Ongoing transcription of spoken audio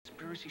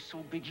conspiracy's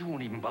so big you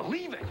won't even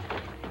believe it.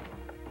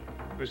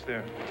 Who's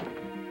there?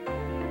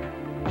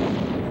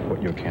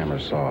 What your camera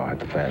saw at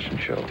the fashion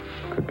show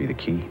could be the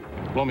key.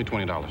 Blow me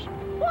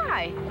 $20.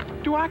 Why?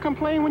 Do I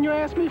complain when you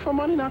ask me for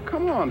money? Now,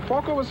 come on.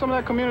 Fork over some of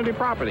that community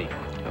property.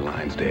 The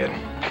line's dead.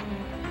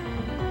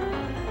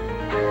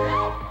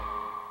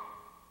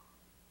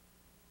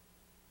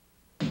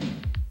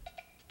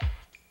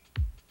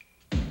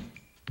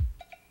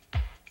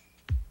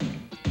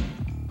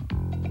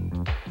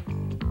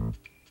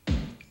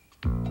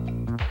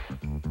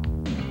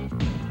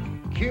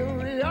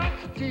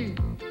 Curiosity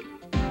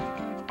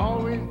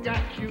always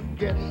got you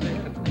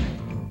guessing.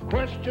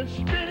 Questions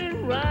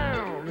spinning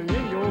round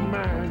in your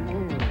mind.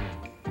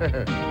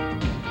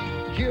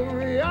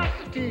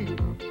 Curiosity,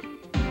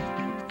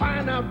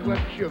 find out what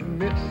you're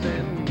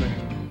missing.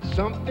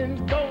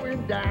 Something's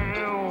going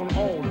down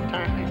all the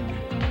time.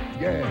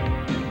 Yeah.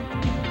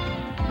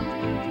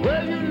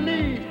 Where you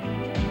lead,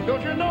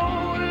 don't you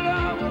know that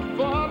I will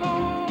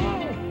follow?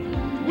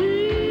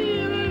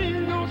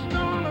 Wheeling no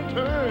stone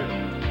unturned.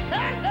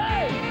 Hey,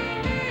 hey!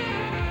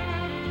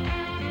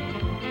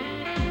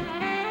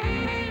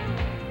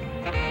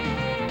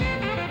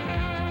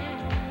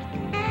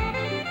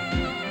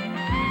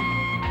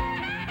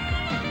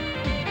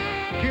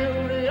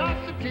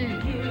 Curiosity.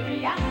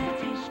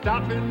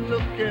 Stop and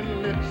look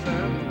and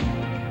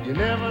listen. You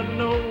never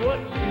know what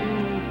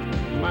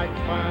you might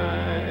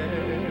find.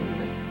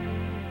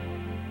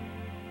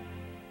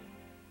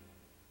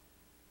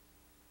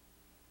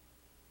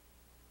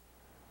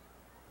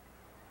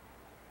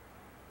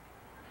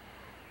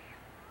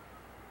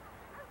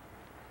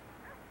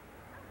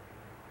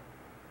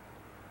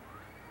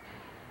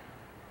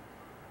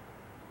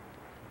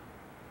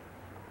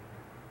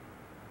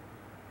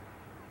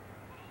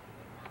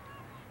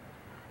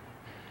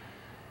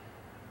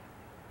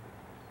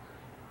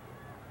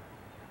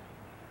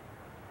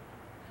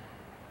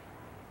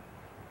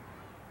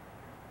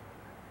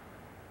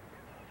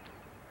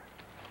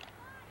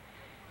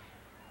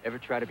 Ever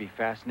try to be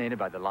fascinated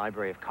by the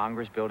Library of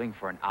Congress building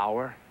for an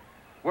hour?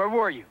 Where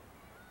were you?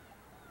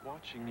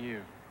 Watching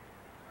you.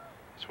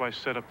 That's why I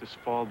set up this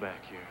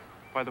fallback here.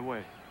 By the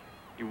way,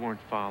 you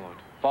weren't followed.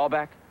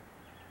 Fallback?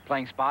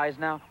 Playing spies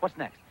now? What's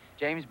next?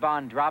 James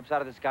Bond drops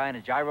out of the sky in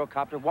a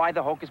gyrocopter? Why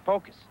the hocus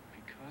pocus?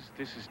 Because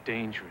this is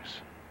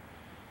dangerous.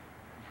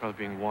 I'm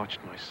probably being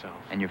watched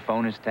myself. And your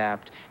phone is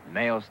tapped,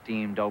 mail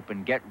steamed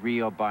open. Get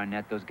real,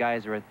 Barnett. Those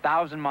guys are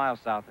 1,000 miles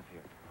south of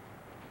here.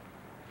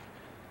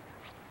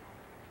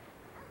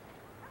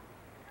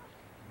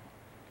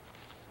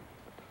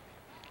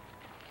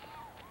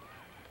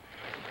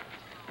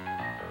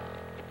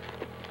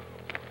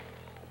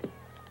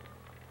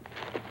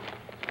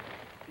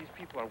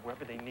 Are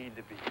wherever they need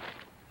to be.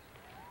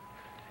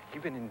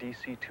 You've been in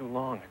D.C. too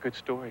long. A good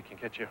story can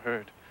get you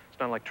heard. It's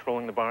not like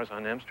trolling the bars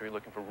on M Street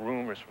looking for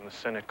rumors from the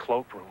Senate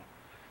cloakroom.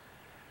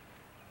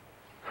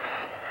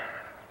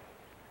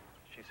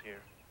 She's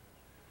here.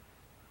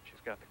 She's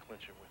got the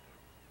clincher with her.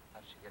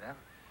 How'd she get out?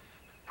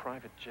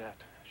 Private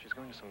jet. She's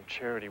going to some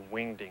charity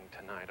wingding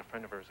tonight. A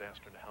friend of hers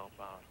asked her to help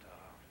out.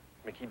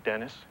 Mickey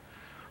Dennis,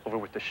 over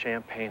with the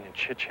champagne and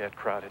chit-chat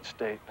crowd at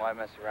State. Why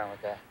mess around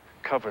with that?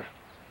 Cover.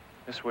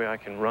 This way I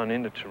can run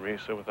into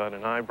Teresa without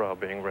an eyebrow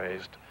being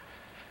raised.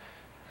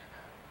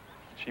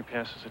 She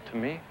passes it to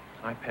me,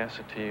 I pass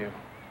it to you.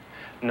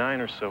 9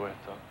 or so at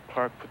the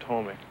Park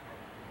Potomac.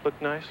 Look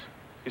nice?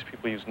 These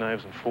people use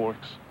knives and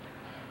forks.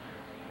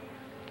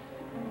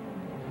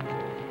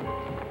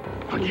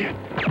 Not yet.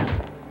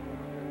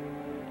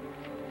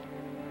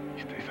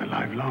 He stays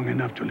alive long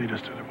enough to lead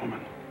us to the woman.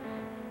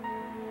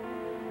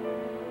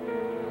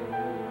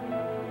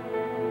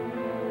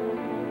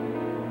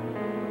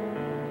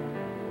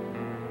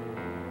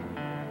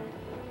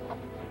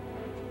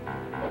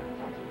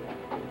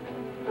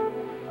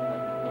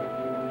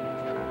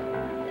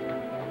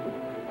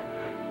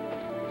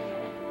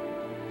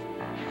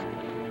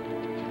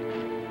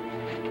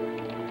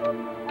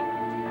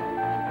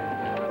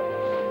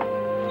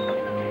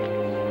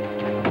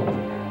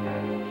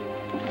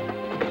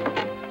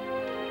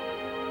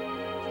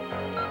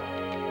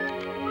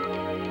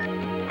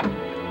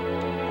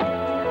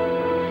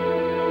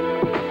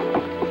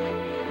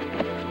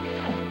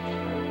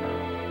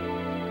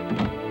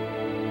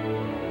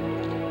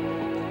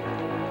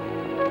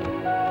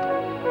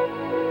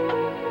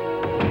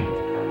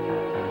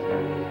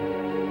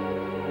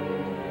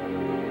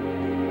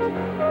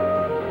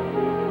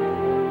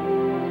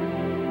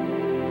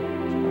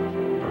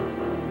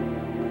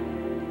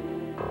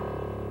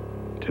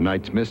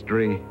 Tonight's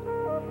mystery,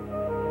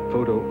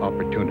 photo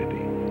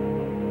opportunity.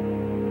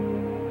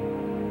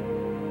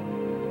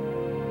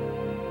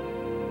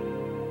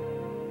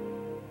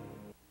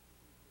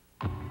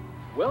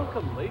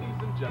 Welcome, ladies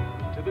and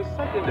gentlemen, to the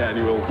second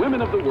annual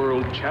Women of the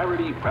World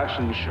Charity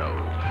Fashion Show.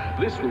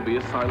 This will be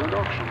a silent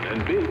auction,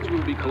 and bids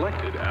will be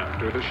collected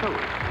after the show.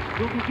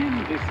 We'll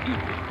begin this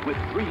evening with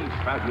 3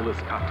 fabulous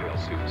cocktail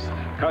suits.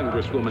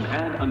 Congresswoman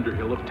Ann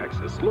Underhill of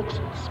Texas looks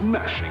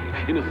smashing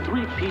in a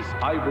 3-piece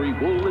ivory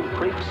wool and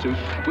crepe suit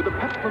with a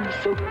peplum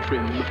silk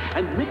trim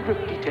and midriff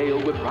detail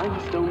with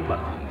rhinestone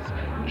buttons.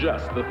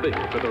 Just the thing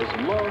for those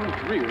long,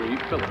 dreary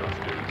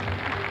filibusters.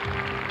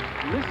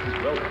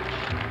 Mrs. Welch,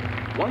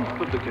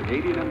 wife of the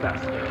Canadian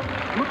ambassador,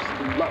 looks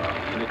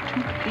lovely in a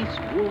 2-piece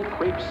wool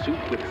crepe suit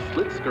with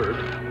slit skirt,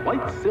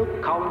 white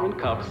silk collar and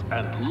cuffs,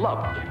 and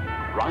lovely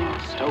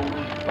rhinestone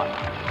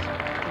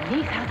buttons.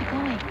 Denise, how's it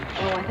going?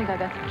 Oh, I think I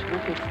got some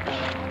terrific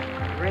stuff.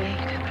 Great. I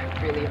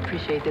really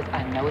appreciate this.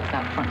 I know it's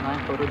not frontline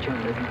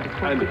photojournalism, but it's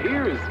for And good.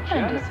 here is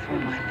And it's for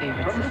my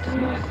favorite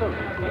sister-in-law.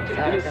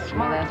 Sorry, that's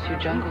my last few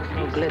jungles,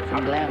 no glitz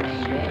and glam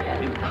ain't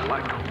bad. In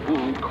black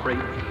wool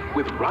crepe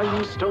with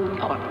rhinestone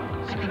buttons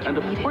and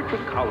a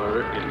portrait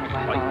collar in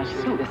white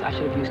silk. I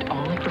should have used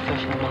only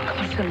professional models.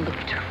 It's gonna look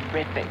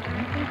terrific.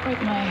 Don't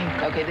break my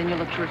ink. Okay, then you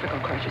look terrific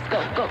on crutches.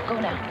 Go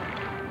now.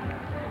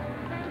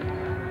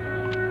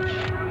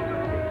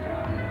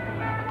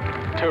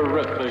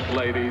 Terrific,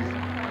 ladies.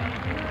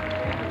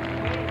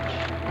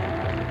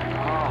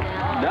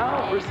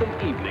 Now for some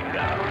evening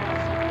gowns.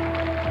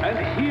 And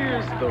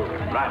here's the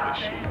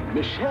ravishing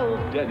Michelle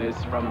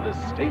Dennis from the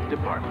State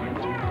Department.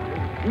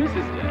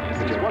 Mrs. Dennis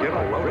is one of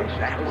our gracious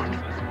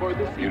hostesses for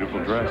this Beautiful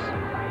evening's dress.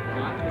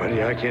 show.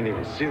 Buddy, I can't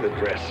even see the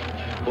dress.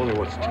 Only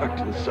what's tucked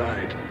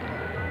inside.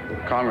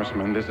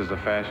 Congressman, this is a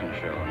fashion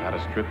show, not a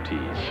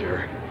striptease.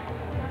 Sure.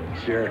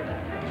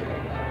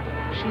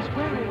 She's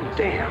wearing a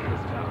Damn.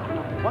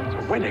 white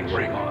Wedding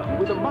ring.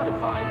 with a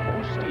modified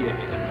bustier.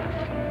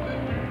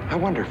 I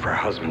wonder if her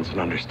husband's an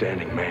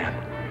understanding man.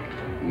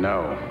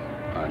 No,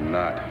 I'm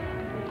not.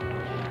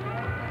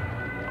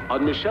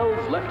 On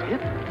Michelle's left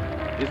hip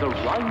is a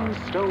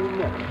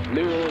rhinestone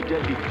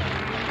fleur-de-lis.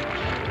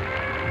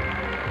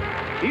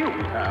 Here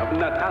we have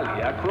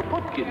Natalia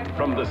Kropotkin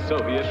from the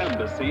Soviet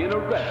Embassy in a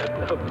red,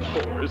 of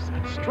course,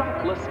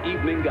 strapless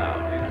evening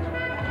gown.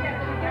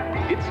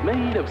 It's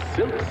made of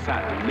silk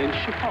satin and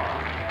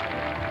chiffon,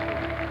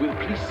 with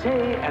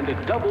plissé and a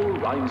double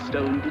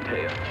rhinestone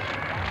detail.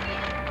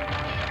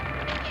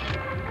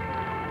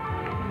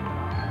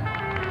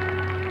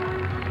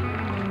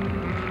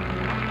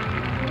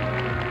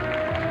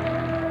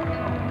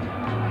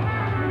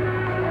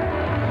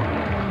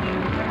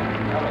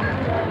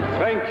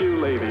 Thank you,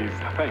 ladies.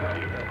 Thank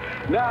you.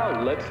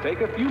 Now, let's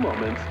take a few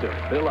moments to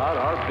fill out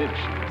our bid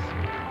sheets.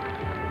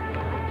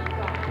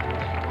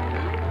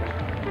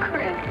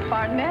 Chris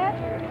Barnett?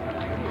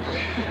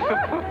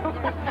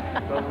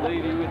 The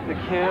lady with the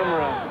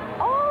camera.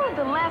 Oh,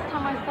 the last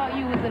time I saw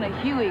you was in a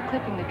Huey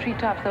clipping the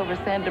treetops over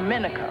San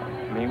Domenico.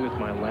 Me with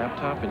my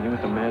laptop and you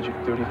with the magic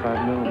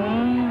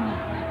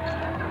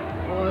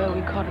 35mm. Boy,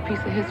 we caught a piece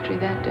of history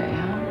that day,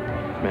 huh?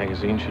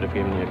 Magazine should have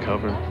given you a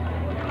cover.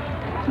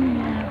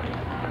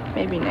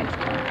 Maybe next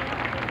time.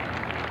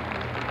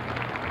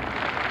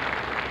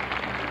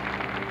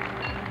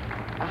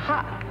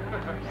 Aha!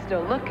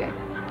 Still looking.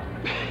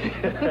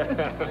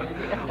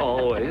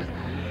 Always.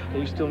 Are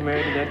you still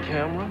married to that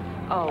camera?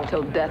 Oh,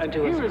 till death And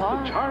do here us is the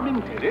part. charming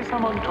Teresa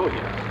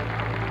Montoya.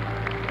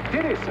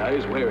 Teresa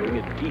is wearing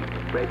a deep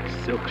red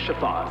silk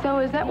chiffon. So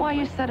is that why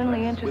you're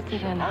suddenly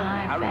interested in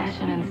high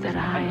fashion instead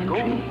of high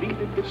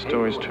intrigue?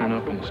 Stories turn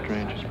up in the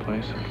strangest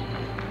places.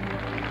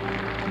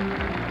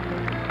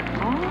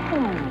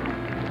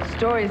 Oh,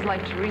 stories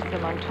like Teresa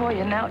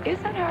Montoya. Now,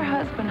 isn't her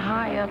husband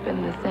high up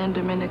in the San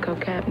Domenico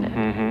cabinet?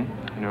 Mm-hmm.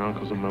 And your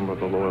uncle's a member of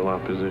the loyal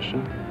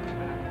opposition.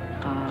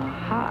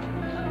 Aha.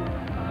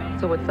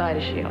 So what side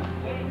is she on?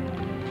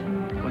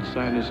 What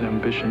side is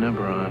ambition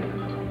ever on?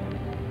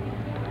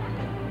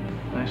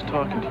 Nice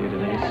talking to you,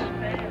 Denise.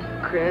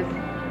 Chris?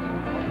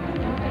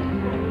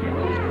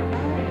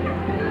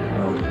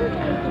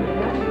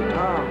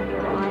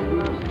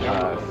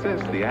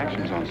 Sis, the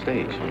action's on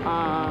stage.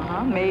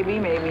 Uh-huh. Maybe,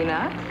 maybe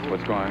not.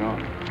 What's going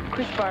on?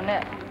 Chris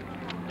Barnett.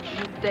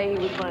 This day he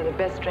was one of the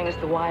best stringers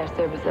the wire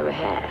service ever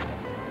had.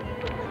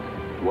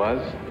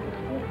 Was?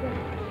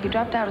 He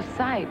dropped out of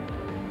sight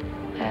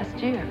last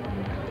year.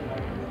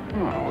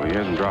 Oh, well, he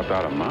hasn't dropped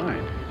out of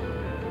mine.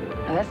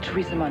 Now, that's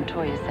Teresa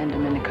Montoya, San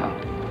Domenico.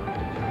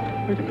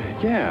 Wait a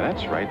minute. Yeah,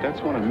 that's right.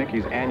 That's one of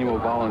Mickey's annual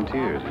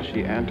volunteers. Is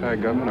she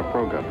anti-government or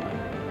pro-government?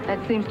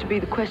 That seems to be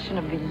the question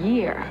of the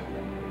year.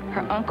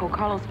 Her uncle,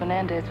 Carlos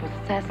Fernandez, was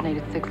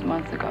assassinated 6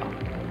 months ago.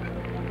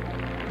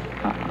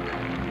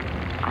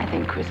 I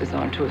think Chris is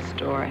onto a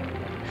story.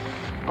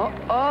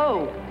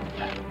 Oh!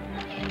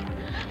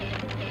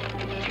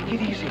 Take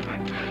it easy.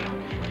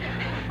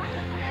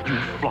 You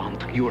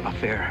flaunt your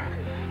affair.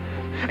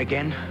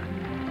 Again?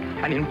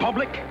 And in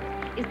public?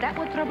 Is that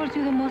what troubles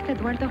you the most,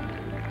 Eduardo?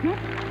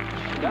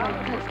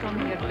 That's from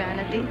your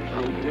vanity.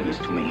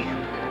 Listen to me.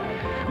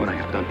 When I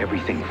have done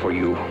everything for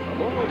you,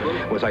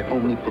 was I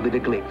only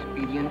politically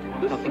expedient?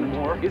 Nothing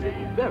more? Is it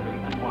very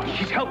unwise?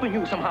 She's helping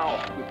you somehow.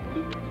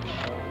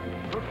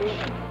 purple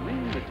and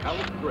green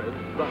metallic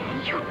thread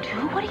runs. You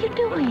two, what are you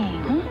doing?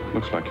 Huh?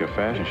 Looks like your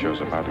fashion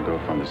show's about to go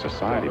from the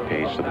society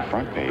page to the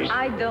front page.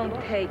 I don't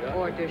take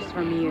orders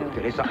from you.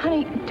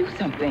 Honey, do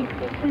something.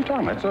 What are you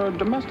talking about? It's a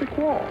domestic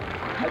quarrel.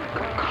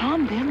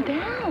 Calm them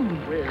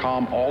down.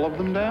 Calm all of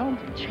them down?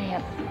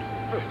 Chance.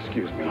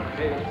 Excuse me.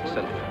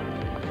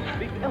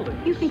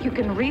 You think you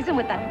can reason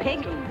with that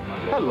pig?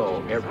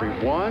 Hello,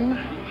 everyone.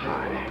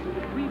 Hi.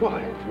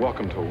 What?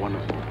 Welcome to a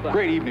wonderful,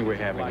 great evening we're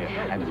having here.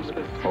 And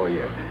oh,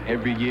 yeah.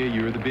 Every year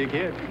you're the big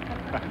head.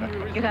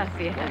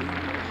 Gracias.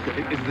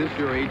 Is this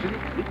your agent?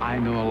 I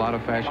know a lot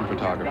of fashion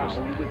photographers.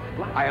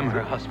 I am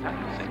her husband,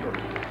 senor.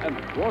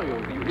 And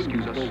royal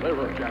Excuse us.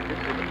 bolero jacket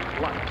with a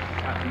black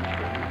satin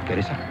shirt.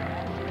 Teresa?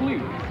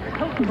 Please.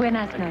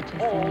 Buenas noches,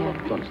 señor.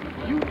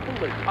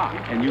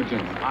 And you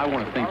gentlemen, I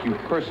want to thank you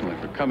personally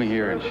for coming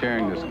here and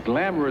sharing this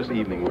glamorous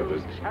evening with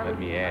us. Let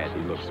me add,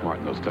 you look smart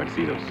in those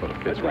tuxedos, sort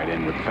of fits right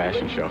in with the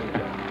fashion show.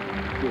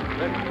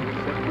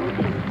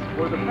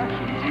 For the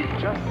fashions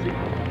you've just seen.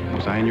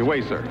 I'm sorry in your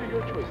way, sir.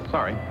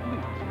 Sorry.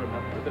 Please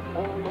remember that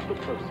all of the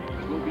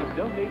proceeds will be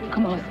donated.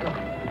 Come on, let's go.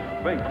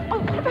 Thank you. Oh,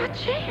 what about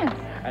Chance?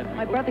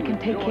 My brother can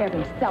take care of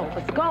himself.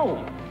 Let's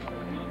go.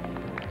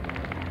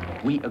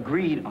 We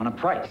agreed on a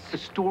price. The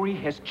story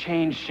has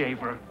changed,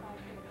 Shaver.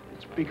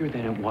 It's bigger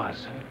than it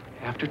was.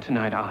 After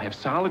tonight, I'll have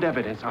solid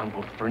evidence on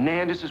both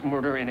Fernandez's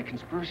murder and a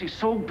conspiracy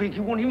so big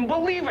you won't even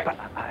believe it. But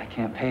I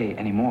can't pay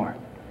any more.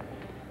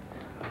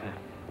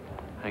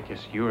 I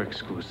guess your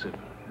exclusive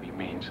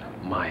remains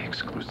my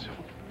exclusive.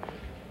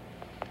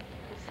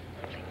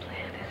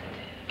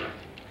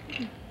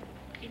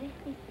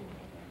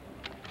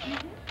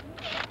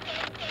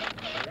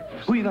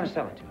 Who are you going to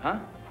sell it to, huh?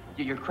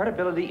 Your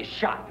credibility is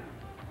shot.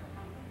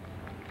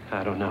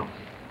 I don't know.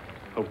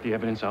 Hope the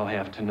evidence I'll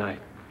have tonight.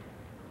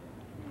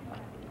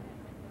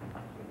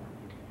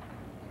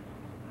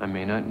 I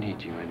may not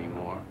need you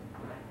anymore.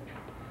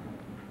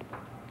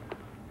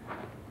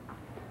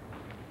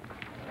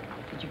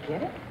 Did you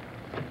get it?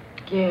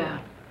 Yeah.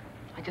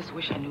 I just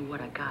wish I knew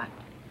what I got.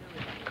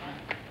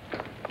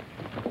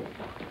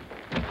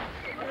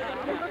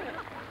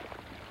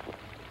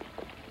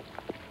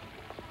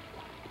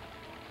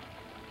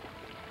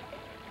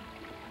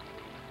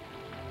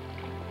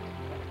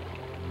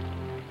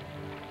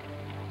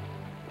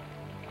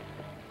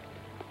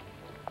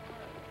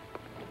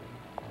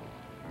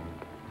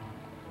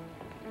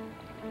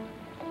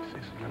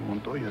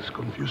 Montoya is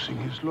confusing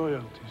his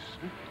loyalties.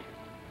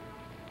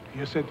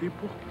 ¿Y ese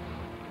tipo?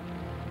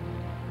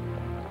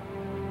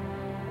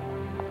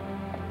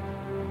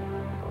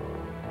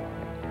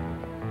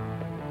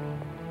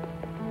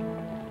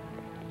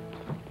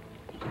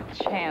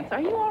 Chance,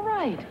 are you all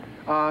right?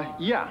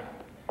 Yeah.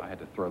 I had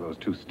to throw those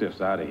two stiffs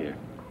out of here.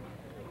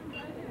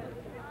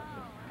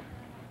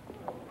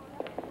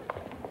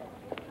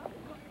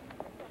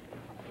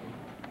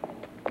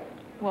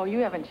 Well, you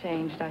haven't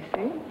changed, I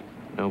see.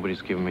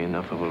 Nobody's given me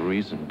enough of a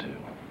reason to.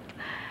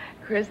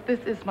 Chris, this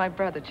is my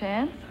brother,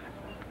 Chance,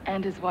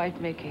 and his wife,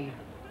 Mickey.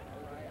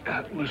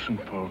 Listen,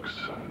 folks,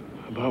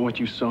 about what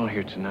you saw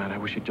here tonight, I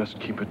wish you'd just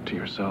keep it to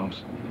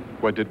yourselves.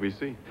 What did we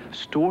see?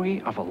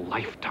 Story of a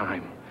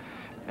lifetime.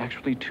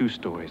 Actually, two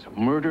stories.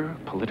 Murder,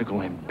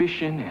 political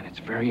ambition, and it's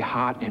very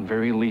hot and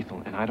very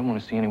lethal, and I don't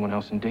want to see anyone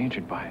else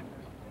endangered by it.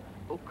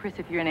 Oh, Chris,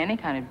 if you're in any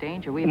kind of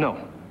danger, we...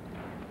 No.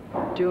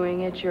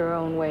 Doing it your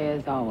own way,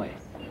 as always.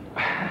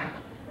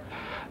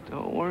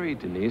 Don't worry,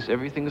 Denise.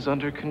 Everything's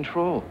under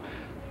control.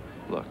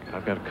 Look,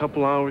 I've got a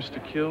couple hours to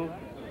kill,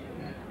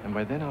 and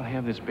by then I'll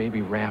have this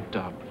baby wrapped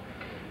up.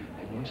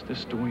 And once this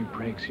story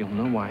breaks, you'll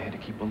know why I had to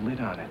keep a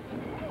lid on it.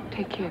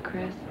 Take care,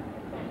 Chris.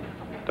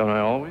 Don't I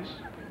always?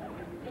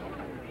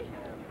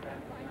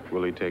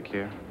 Will he take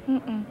care?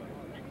 Mm-mm.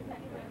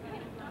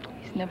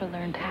 He's never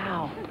learned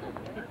how.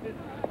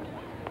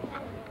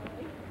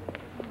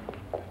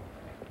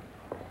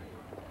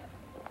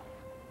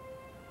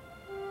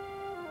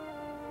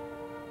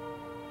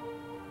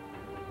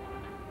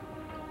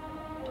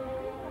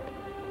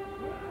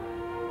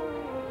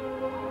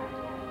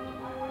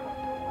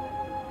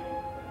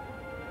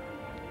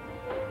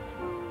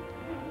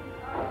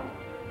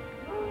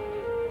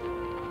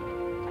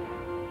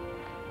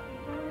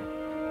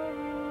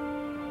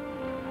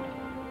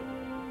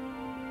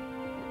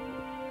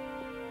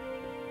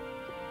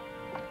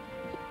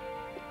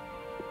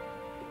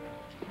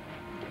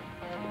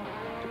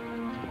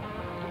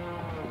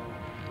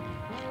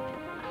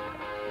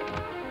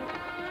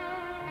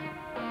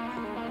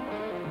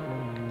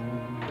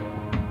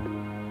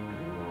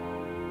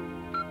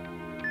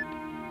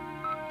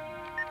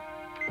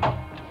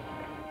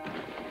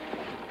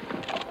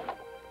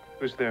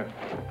 Who's there?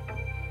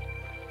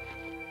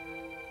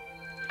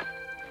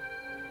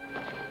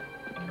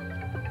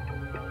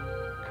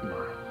 Come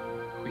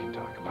on. We can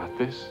talk about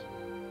this.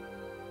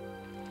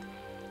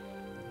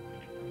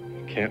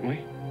 Can't we?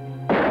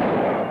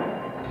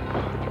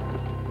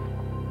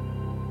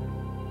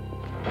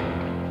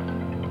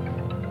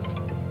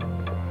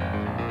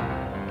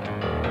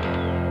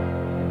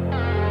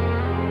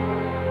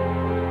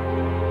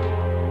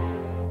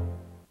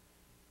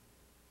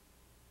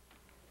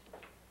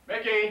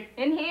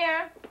 In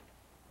here.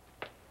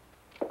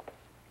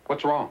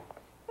 What's wrong?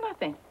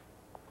 Nothing.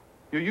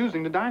 You're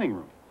using the dining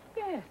room.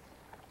 Yes.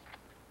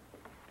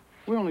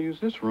 We only use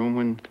this room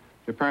when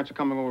your parents are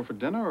coming over for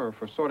dinner or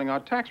for sorting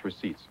out tax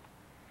receipts.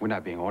 We're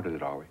not being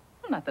audited, are we?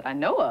 Well, not that I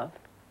know of.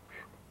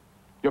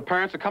 Your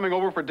parents are coming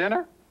over for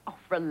dinner? Oh,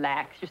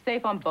 relax. You're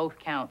safe on both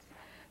counts.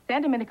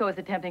 San Domenico is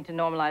attempting to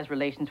normalize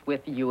relations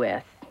with the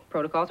U.S.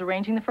 Protocol's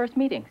arranging the first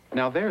meetings.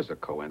 Now, there's a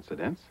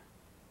coincidence.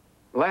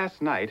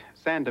 Last night,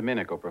 San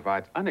Domenico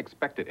provides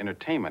unexpected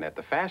entertainment at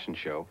the fashion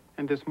show,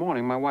 and this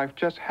morning, my wife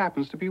just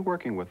happens to be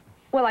working with them.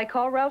 Well, I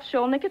called Ralph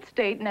Sholnick at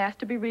State and asked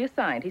to be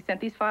reassigned. He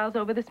sent these files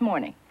over this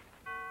morning.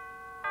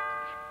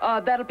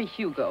 That'll be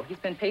Hugo. He's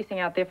been pacing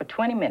out there for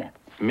 20 minutes.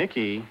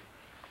 Mickey.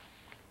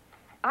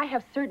 I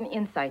have certain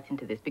insights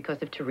into this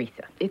because of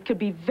Teresa. It could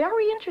be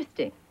very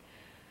interesting.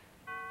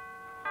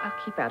 I'll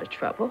keep out of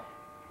trouble.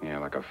 Yeah,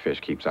 like a fish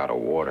keeps out of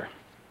water.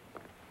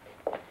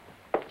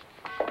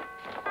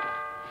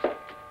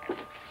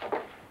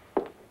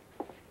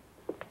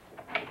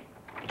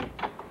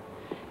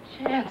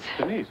 Chance.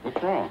 Denise,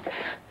 what's wrong?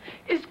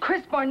 It's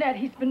Chris Barnett.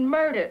 He's been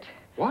murdered.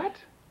 What?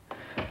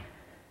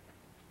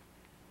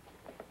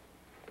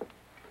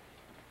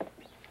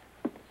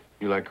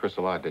 You liked Chris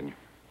a lot, didn't you?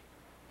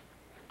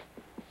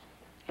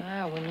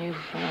 Yeah, when you've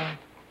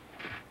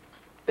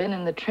been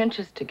in the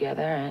trenches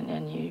together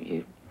and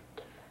you...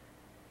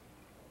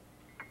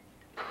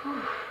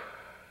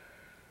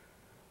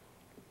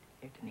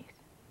 Here, Denise.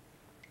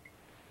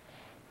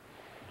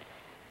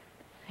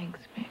 Thanks,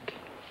 Mick.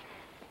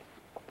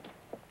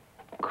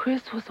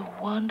 Chris was a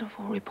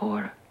wonderful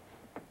reporter.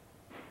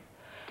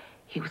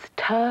 He was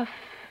tough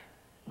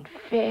and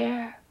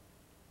fair.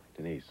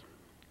 Denise,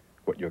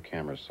 what your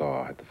camera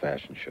saw at the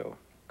fashion show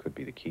could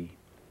be the key.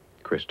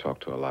 Chris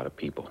talked to a lot of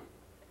people.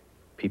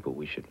 People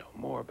we should know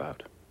more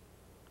about.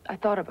 I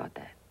thought about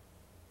that.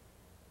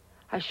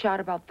 I shot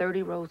about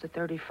 30 rows of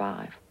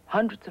 35,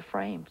 hundreds of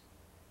frames.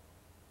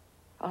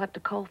 I'll have to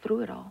cull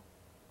through it all.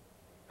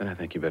 Then I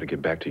think you better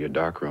get back to your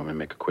darkroom and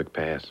make a quick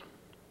pass.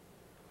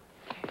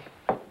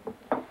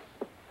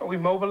 Are we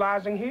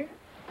mobilizing here?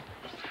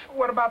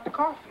 What about the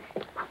coffee?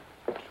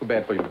 Too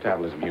bad for your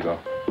metabolism, Hugo.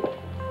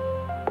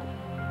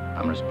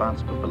 I'm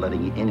responsible for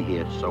letting you in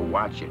here, so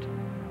watch it.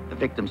 The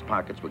victim's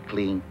pockets were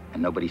clean,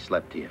 and nobody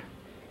slept here.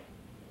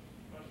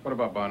 What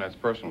about Barnett's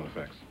personal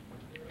effects?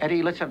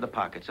 Eddie, let's have the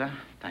pockets, huh?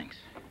 Thanks.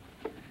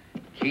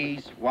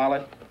 Keys,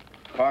 wallet,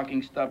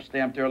 parking stub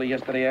stamped early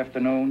yesterday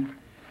afternoon.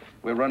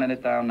 We're running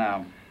it down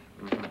now.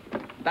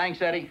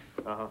 Thanks, Eddie.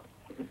 Uh-huh.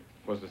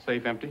 Was the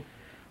safe empty?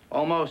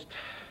 Almost.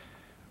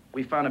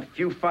 We found a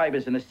few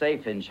fibers in the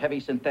safe hinge, heavy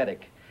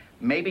synthetic.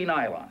 Maybe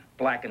nylon,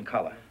 black in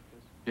color.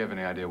 You have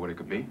any idea what it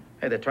could be?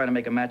 Hey, they're trying to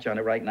make a match on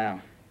it right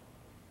now.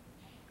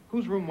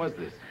 Whose room was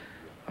this?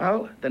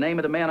 Well, the name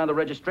of the man on the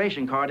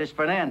registration card is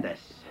Fernandez.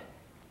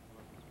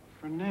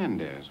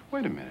 Fernandez?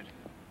 Wait a minute.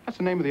 That's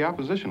the name of the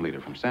opposition leader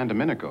from San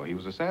Domenico. He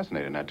was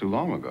assassinated not too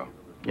long ago.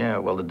 Yeah,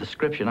 well, the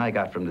description I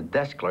got from the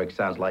desk clerk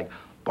sounds like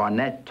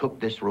Barnett took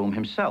this room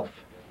himself.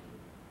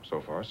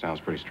 So far, sounds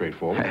pretty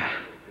straightforward.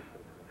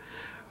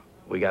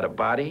 We got a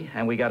body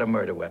and we got a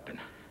murder weapon.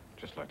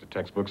 Just like the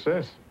textbook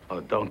says. Oh,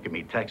 don't give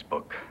me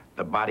textbook.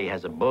 The body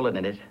has a bullet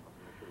in it.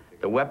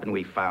 The weapon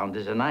we found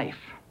is a knife.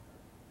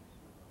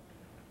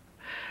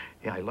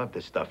 Yeah, I love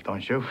this stuff,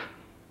 don't you?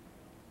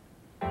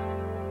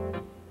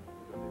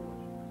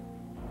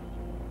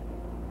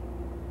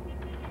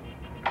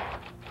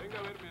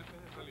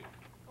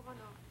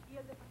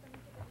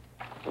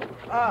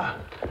 Ah.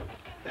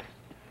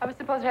 I was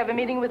supposed to have a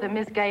meeting with a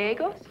Miss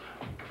Gallegos?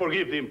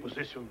 Forgive the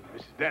imposition,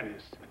 Mrs.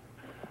 Dennis.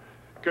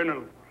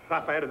 Colonel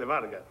Rafael de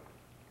Vargas.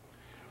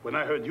 When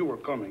I heard you were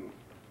coming,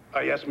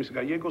 I asked Miss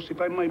Gallegos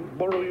if I might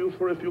borrow you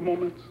for a few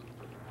moments.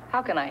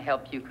 How can I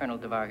help you, Colonel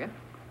de Vargas?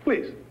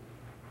 Please.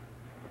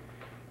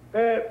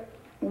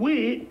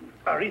 We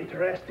are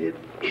interested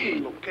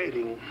in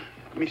locating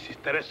Mrs.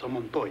 Teresa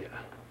Montoya,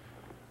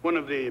 one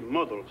of the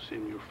models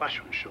in your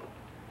fashion show.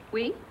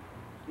 We?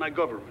 My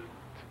government.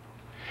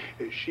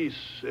 She's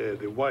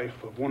the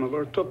wife of one of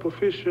our top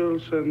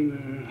officials,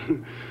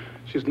 and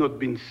she's not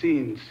been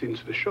seen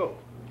since the show.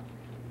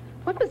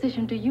 What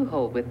position do you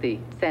hold with the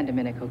San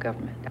Domenico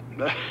government?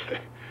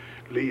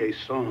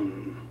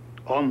 Liaison,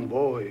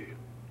 envoy,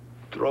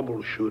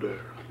 troubleshooter.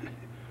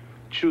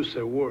 Choose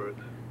a word.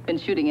 Been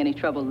shooting any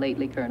trouble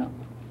lately, Colonel?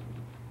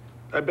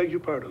 I beg your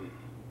pardon.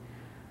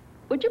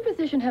 Would your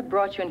position have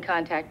brought you in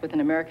contact with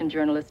an American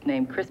journalist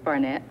named Chris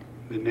Barnett?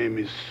 The name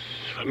is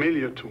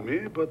familiar to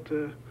me, but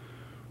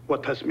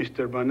what has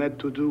Mr. Barnett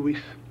to do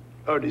with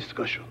our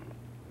discussion?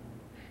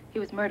 He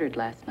was murdered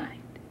last night.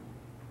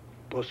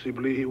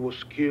 Possibly he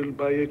was killed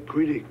by a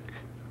critic.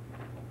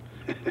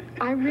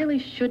 I really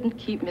shouldn't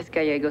keep Miss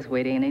Gallegos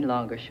waiting any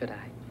longer, should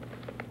I?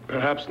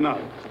 Perhaps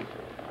not.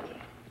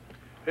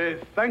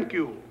 Thank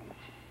you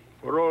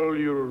for all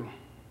your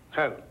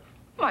help.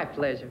 My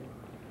pleasure.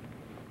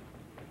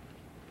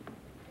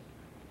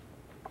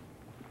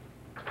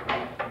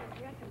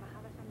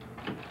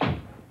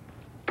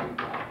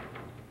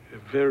 A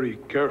very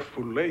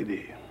careful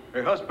lady.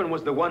 Her husband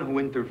was the one who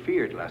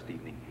interfered last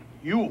evening.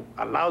 You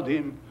allowed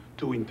him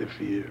to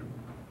interfere.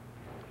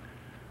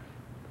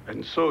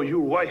 And so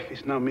your wife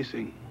is now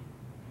missing.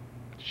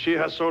 She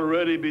has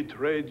already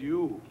betrayed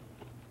you.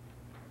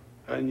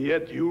 And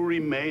yet you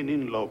remain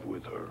in love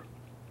with her.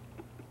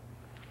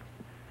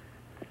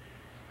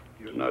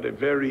 You're not a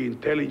very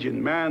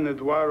intelligent man,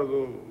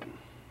 Eduardo.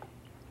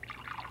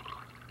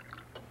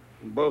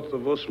 Both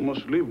of us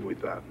must live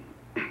with that.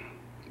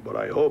 But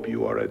I hope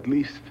you are at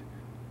least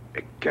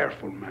a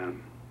careful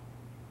man.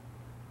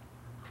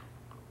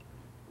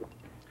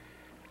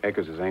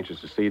 Akers is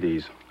anxious to see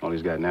these. All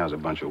he's got now is a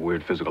bunch of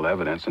weird physical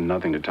evidence and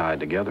nothing to tie it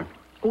together.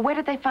 Well, where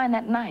did they find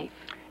that knife?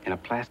 In a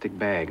plastic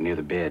bag near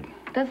the bed.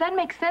 Does that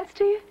make sense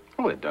to you?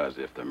 Well, it does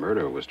if the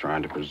murderer was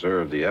trying to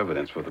preserve the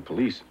evidence for the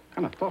police.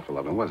 Kind of thoughtful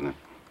of him, wasn't it?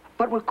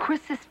 But were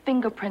Chris's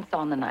fingerprints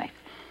on the knife?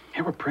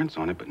 There were prints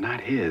on it, but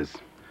not his.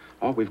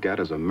 All we've got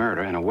is a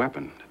murder and a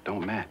weapon that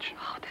don't match.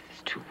 Oh, this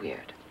is too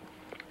weird.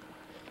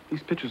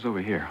 These pictures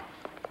over here,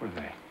 what are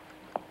they?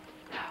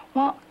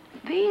 Well,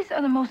 these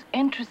are the most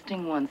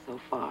interesting ones so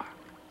far.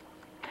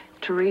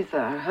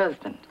 Teresa, her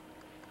husband.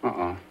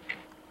 Uh-uh.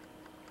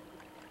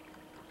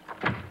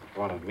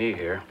 One of me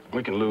here.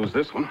 We can lose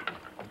this one.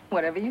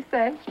 Whatever you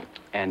say.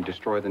 And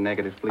destroy the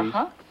negative, please.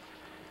 Uh-huh.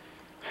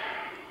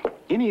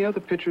 Any other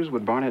pictures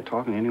with Barnett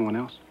talking to anyone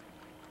else?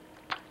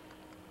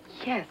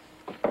 Yes.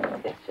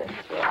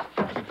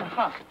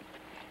 Uh-huh.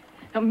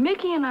 Now,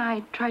 Mickey and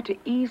I tried to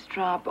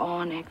eavesdrop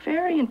on a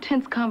very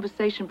intense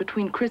conversation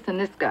between Chris and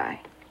this guy.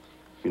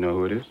 You know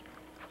who it is?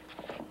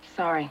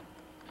 Sorry.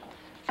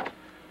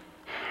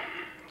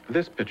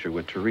 This picture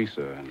with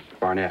Teresa and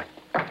Barnett.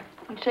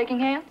 And shaking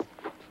hands?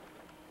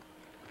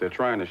 If they're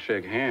trying to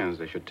shake hands,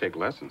 they should take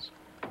lessons.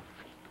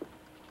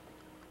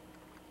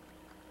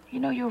 You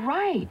know, you're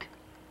right.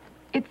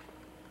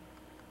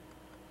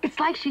 It's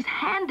like she's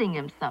handing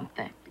him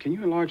something. Can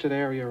you enlarge that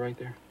area right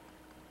there?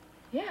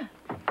 Yeah.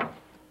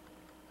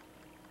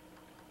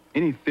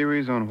 Any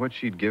theories on what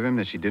she'd give him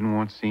that she didn't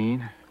want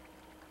seen?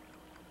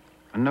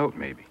 A note,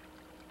 maybe.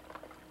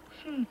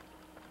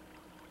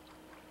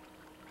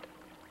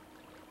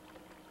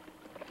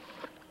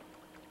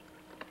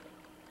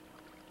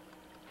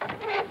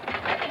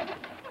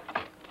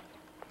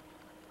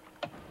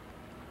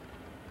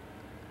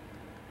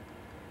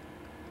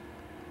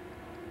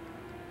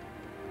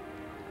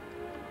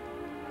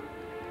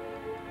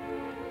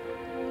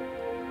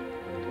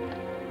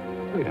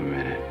 Wait a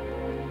minute.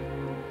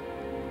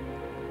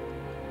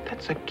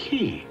 That's a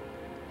key.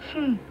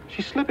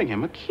 She's slipping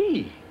him a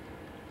key.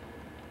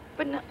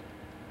 But no.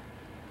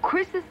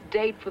 Chris's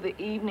date for the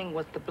evening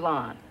was the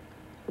blonde.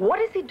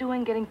 What is he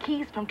doing getting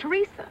keys from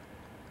Teresa?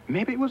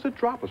 Maybe it was a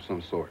drop of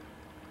some sort.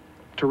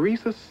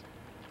 Teresa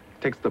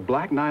takes the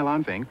black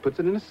nylon thing, puts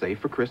it in a safe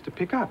for Chris to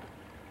pick up.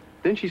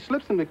 Then she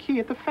slips him the key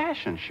at the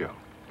fashion show.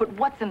 But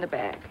what's in the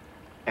bag?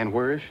 And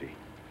where is she?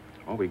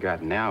 All we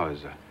got now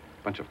is a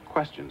bunch of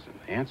questions, and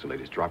the answer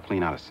lady's dropped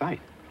clean out of sight.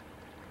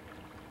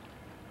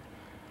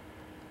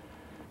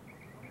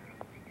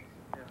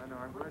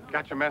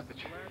 Got your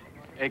message.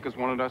 Akers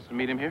wanted us to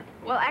meet him here?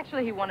 Well,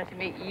 actually, he wanted to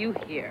meet you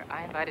here.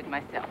 I invited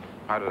myself.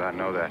 How did I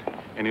know that?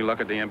 Any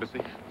luck at the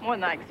embassy? More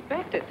than I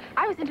expected.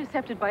 I was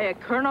intercepted by a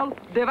Colonel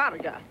de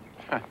Vargas.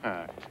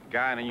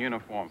 Guy in a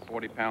uniform,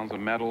 40 pounds of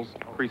medals,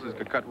 creases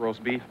to cut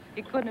roast beef.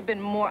 It couldn't have been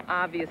more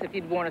obvious if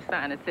he'd worn a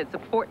sign that said,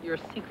 support your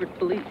secret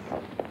police.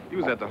 He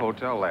was at the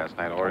hotel last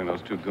night ordering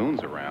those two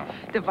goons around.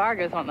 De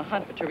Vargas on the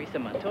hunt for Teresa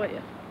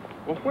Montoya.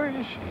 Well, where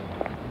is she?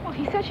 Well,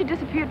 he said she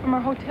disappeared from her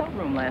hotel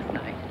room last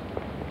night.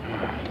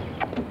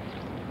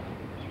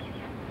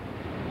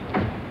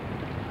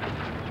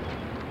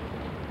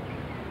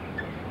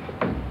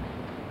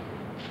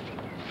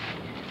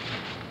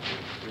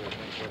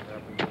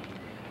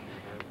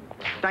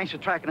 Thanks for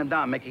tracking him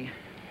down, Mickey.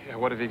 Yeah,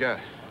 what have you got?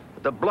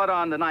 The blood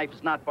on the knife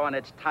is not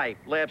Barnett's type.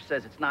 Lab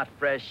says it's not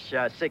fresh,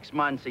 6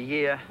 months, a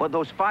year. But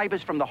those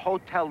fibers from the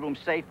hotel room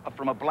safe are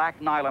from a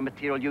black nylon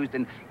material used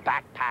in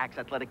backpacks,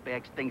 athletic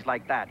bags, things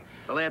like that.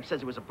 The lab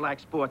says it was a black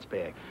sports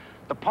bag.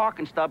 The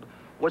parking stub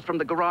was from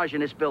the garage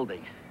in this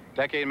building.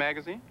 Decade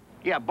magazine?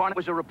 Yeah, Barnett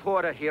was a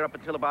reporter here up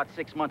until about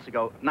 6 months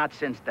ago. Not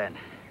since then.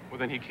 Well,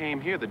 then he came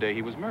here the day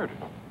he was murdered.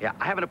 Yeah,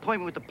 I have an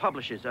appointment with the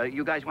publishers.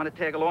 You guys want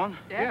to tag along?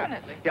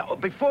 Definitely. Yeah,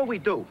 before we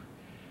do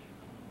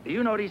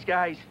you know these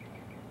guys?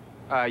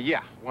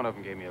 Yeah. One of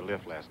them gave me a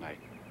lift last night.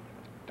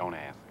 Don't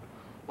ask.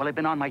 Well, they've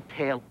been on my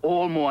tail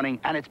all morning,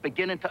 and it's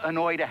beginning to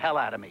annoy the hell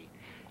out of me.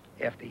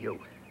 After you.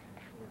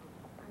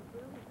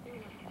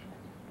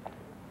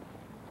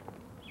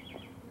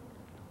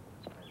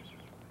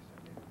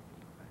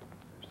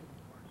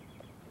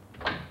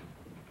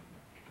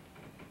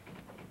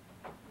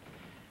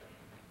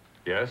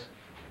 Yes?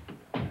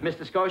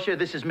 Mr. Scotia,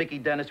 this is Mickey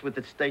Dennis with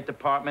the State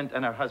Department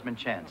and her husband,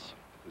 Chance.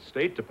 The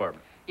State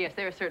Department? Yes,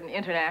 there are certain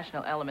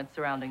international elements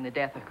surrounding the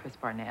death of Chris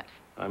Barnett.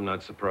 I'm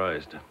not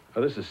surprised.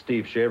 This is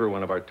Steve Shaver,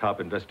 one of our top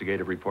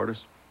investigative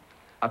reporters.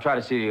 I'll try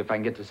to see if I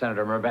can get to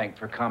Senator Burbank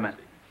for comment.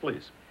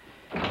 Please.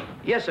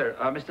 Yes, sir.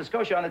 Mr.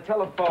 Scotia, on the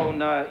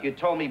telephone, you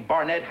told me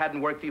Barnett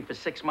hadn't worked for you for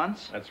 6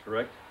 months? That's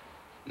correct.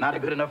 Not a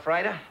good enough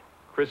writer?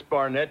 Chris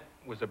Barnett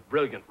was a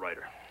brilliant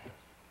writer,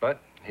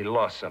 but he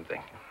lost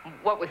something.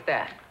 What was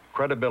that?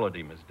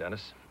 Credibility, Miss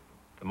Dennis.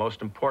 The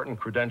most important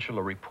credential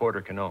a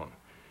reporter can own.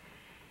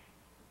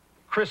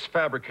 Chris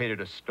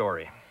fabricated a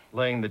story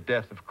laying the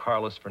death of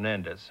Carlos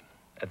Fernandez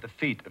at the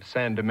feet of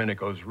San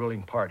Domenico's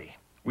ruling party.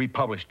 We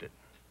published it.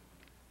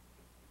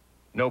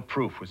 No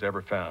proof was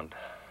ever found.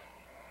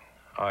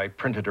 I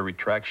printed a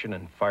retraction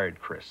and fired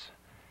Chris.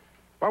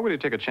 Why would he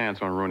take a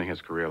chance on ruining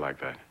his career like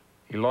that?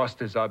 He lost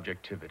his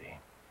objectivity.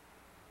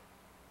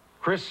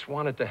 Chris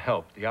wanted to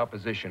help the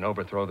opposition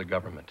overthrow the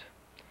government.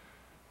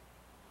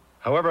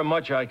 However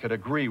much I could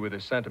agree with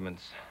his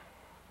sentiments,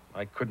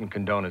 I couldn't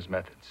condone his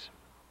methods.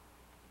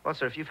 Well,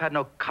 sir, if you've had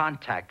no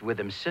contact with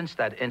him since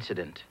that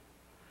incident,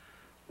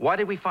 why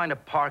did we find a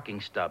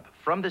parking stub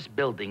from this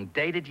building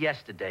dated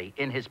yesterday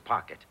in his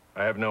pocket?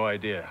 I have no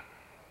idea.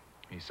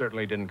 He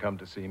certainly didn't come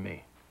to see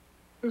me.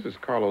 This is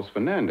Carlos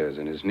Fernandez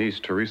and his niece,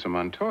 Teresa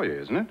Montoya,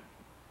 isn't it?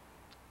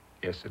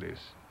 Yes, it is.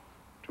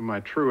 To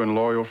my true and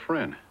loyal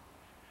friend.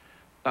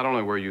 Not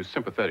only were you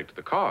sympathetic to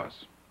the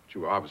cause, but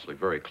you were obviously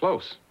very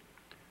close.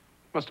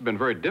 It must have been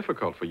very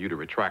difficult for you to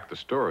retract the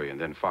story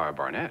and then fire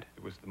Barnett.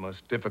 It was the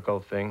most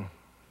difficult thing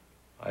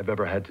I've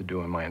ever had to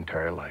do in my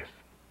entire life.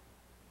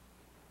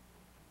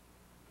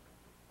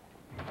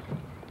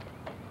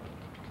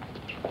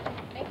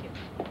 Thank you.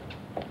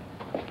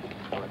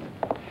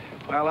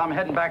 Well, I'm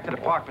heading back to the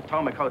Park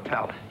Potomac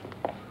Hotel.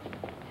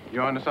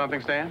 You onto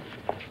something, Stan?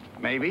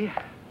 Maybe.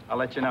 I'll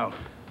let you know.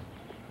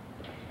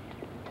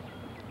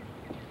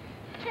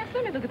 Chance,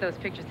 let me look at those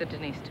pictures that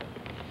Denise took.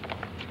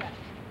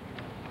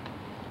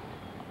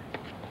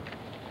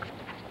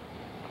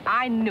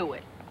 I knew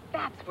it.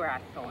 That's where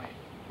I saw him.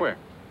 Where?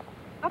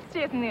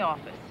 Upstairs in the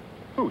office.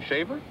 Who,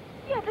 Shaver?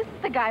 Yeah, this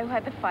is the guy who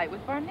had the fight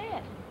with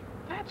Barnett.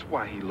 That's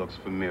why he looks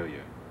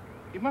familiar.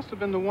 He must have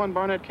been the one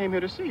Barnett came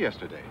here to see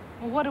yesterday.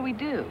 Well, what do we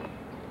do?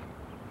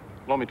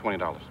 Loan me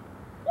 $20.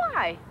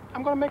 Why?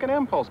 I'm gonna make an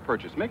impulse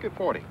purchase. Make it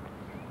 40.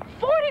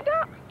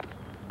 $40?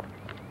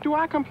 Do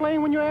I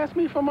complain when you ask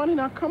me for money?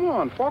 Now, come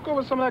on. Fork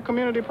over some of that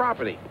community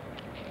property.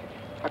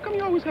 How come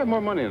you always have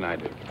more money than I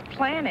do?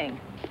 Planning.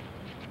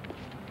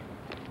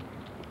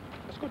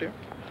 Let's go, dear.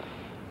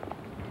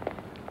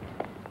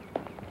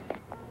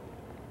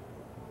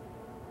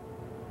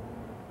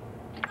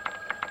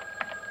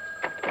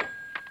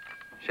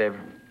 Shaver.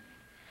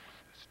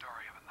 The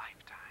story of a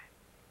lifetime.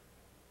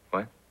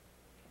 What?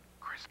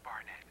 Chris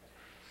Barnett,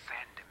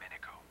 San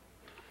Domenico.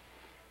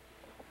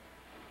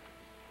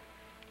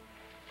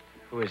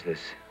 Who is this?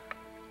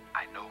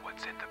 I know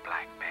what's in the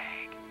black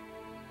bag.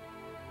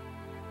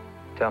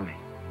 Tell me.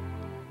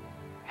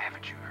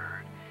 Haven't you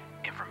heard?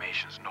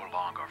 Information's no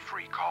longer a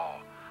free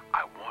call.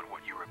 I want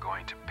what you were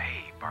going to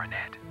pay,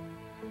 Barnett.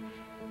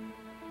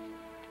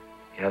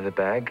 You have the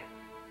bag?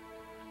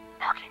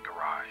 Parking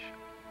garage.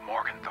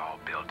 Morgenthau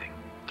building,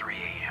 3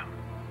 a.m.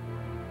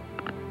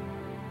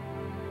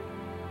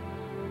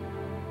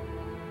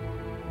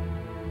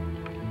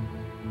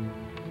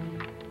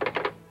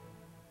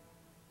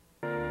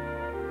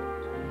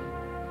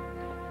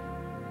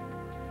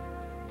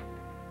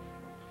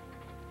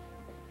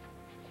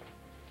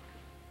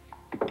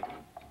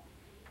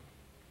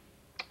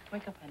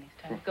 Wake up, honey.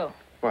 It's time to go.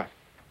 What?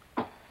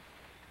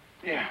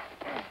 Yeah.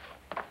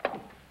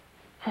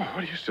 Oh,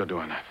 what are you still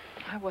doing that?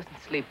 I wasn't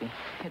sleepy.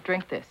 Here,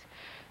 drink this.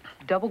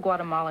 Double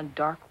Guatemalan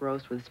dark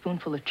roast with a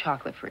spoonful of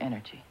chocolate for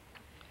energy.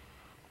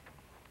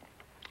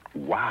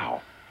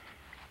 Wow.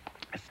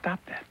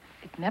 Stop that.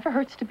 It never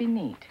hurts to be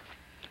neat.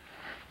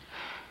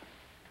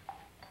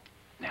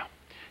 Now,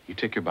 you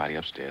take your body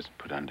upstairs,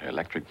 put it under an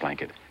electric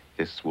blanket.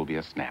 This will be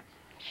a snap.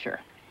 Sure.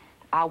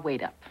 I'll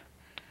wait up.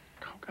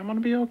 I'm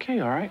gonna be okay,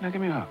 all right? Now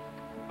give me a hug.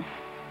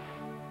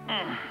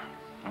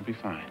 I'll be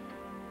fine.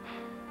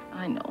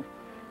 I know.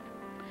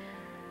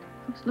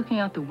 I was looking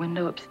out the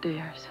window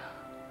upstairs,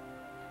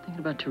 thinking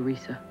about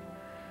Teresa.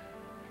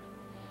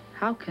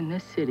 How can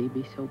this city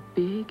be so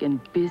big and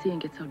busy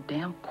and get so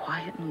damn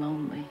quiet and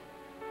lonely?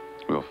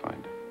 We'll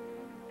find it.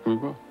 We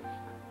will.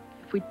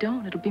 If we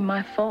don't, it'll be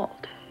my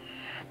fault.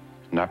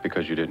 Not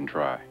because you didn't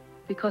try.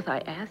 Because I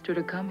asked her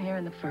to come here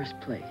in the first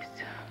place.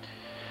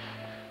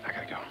 I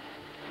gotta go.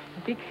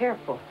 Be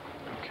careful.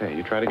 Okay,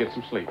 you try to get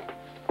some sleep.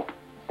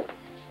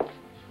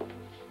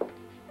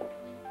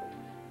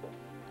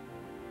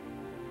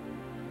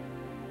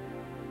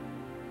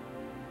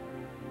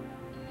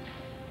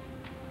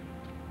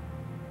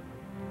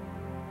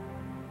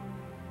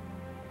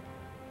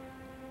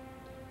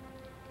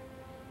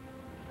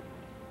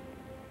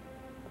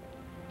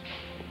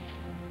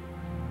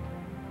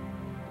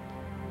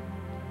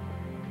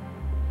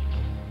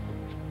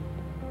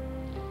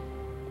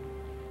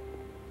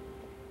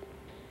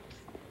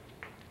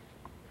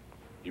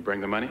 You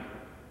bring the money?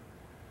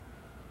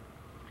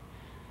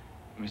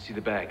 Let me see the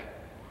bag.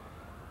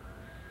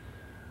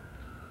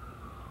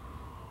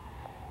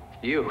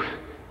 You.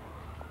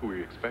 Who were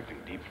you expecting?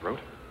 Deep throat?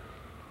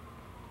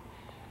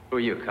 Who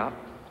are you, a cop?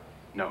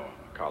 No,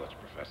 I'm a college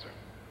professor.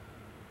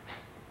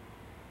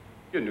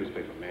 You're a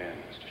newspaper man,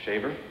 Mr.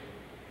 Shaver.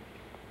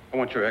 I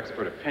want your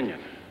expert opinion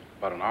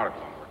about an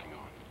article I'm working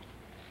on.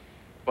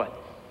 What?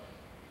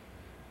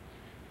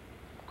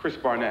 Chris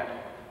Barnett,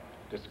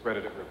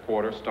 discredited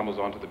reporter, stumbles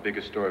onto the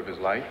biggest story of his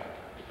life.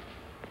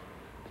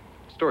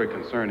 Story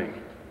concerning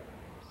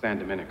San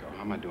Domenico.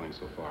 How am I doing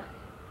so far?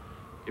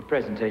 Your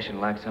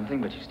presentation lacked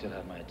something, but you still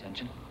have my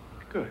attention.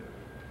 Good.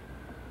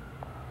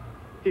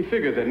 He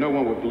figured that no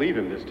one would believe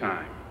him this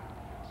time,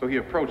 so he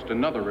approached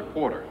another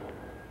reporter.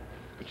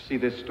 But you see,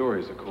 this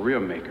story is a career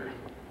maker,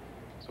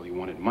 so he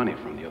wanted money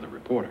from the other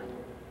reporter.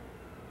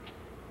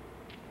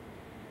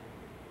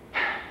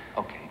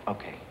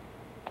 Okay.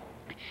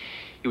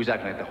 He was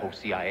acting like the whole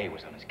CIA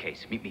was on his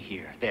case. Meet me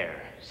here,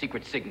 there,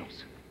 secret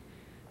signals.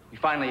 We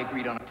finally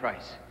agreed on a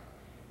price.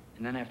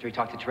 And then after he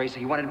talked to Teresa,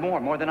 he wanted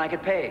more than I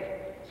could pay.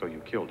 So you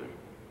killed him?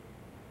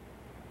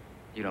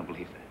 You don't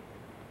believe that?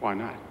 Why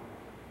not?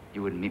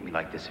 You wouldn't meet me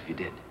like this if you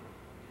did.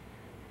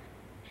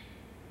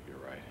 You're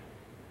right.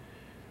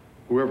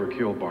 Whoever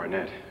killed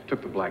Barnett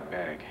took the black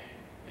bag,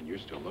 and you're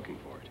still looking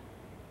for it.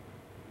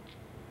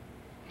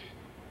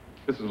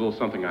 This is a little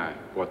something I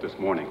bought this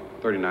morning,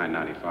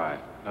 $39.95.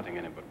 Nothing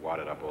in it but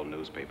wadded up old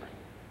newspaper.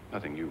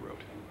 Nothing you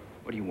wrote.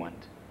 What do you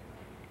want?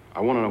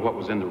 I want to know what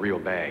was in the real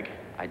bag.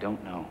 I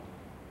don't know.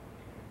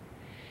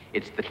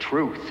 It's the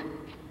truth.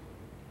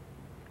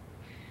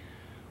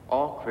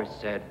 All Chris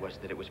said was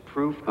that it was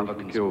proof of a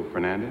conspiracy. Killed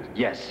Fernandez?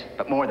 Yes,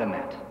 but more than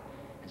that.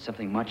 And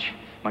something much,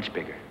 much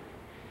bigger.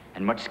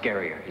 And much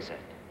scarier, he said.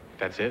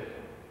 That's it?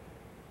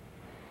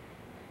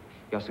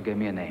 He also gave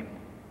me a name.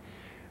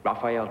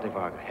 Rafael de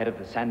Varga, head of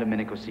the San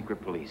Domenico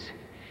secret police.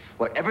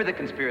 Whatever the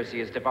conspiracy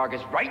is, de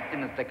Varga's right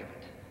in the thick of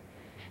it.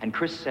 And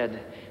Chris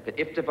said that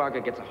if de Varga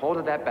gets a hold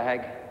of that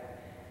bag,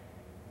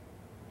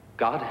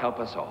 God help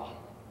us all.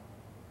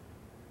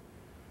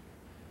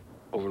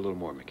 Over a little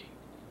more, Mickey.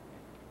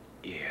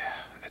 Yeah,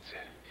 that's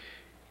it.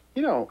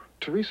 You know,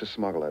 Teresa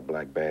smuggled that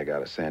black bag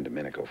out of San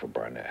Domenico for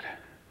Barnett.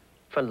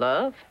 For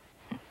love?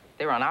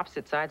 They were on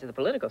opposite sides of the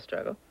political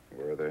struggle.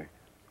 Were they?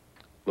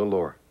 Little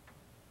Laura.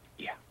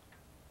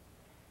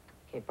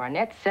 Okay,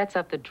 Barnett sets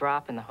up the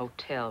drop in the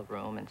hotel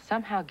room and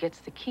somehow gets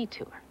the key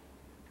to her.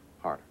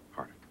 Harder.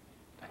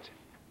 That's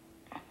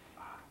it.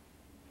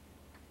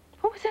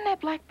 What was in that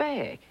black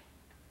bag?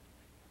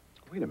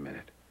 Wait a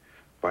minute.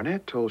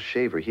 Barnett told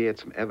Shaver he had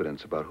some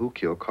evidence about who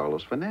killed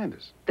Carlos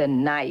Fernandez. The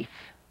knife.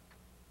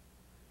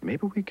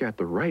 Maybe we got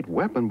the right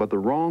weapon, but the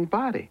wrong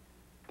body.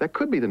 That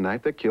could be the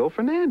knife that killed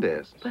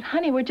Fernandez. But,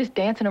 honey, we're just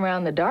dancing around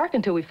in the dark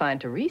until we find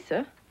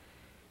Teresa.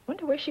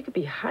 Wonder where she could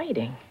be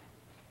hiding.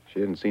 She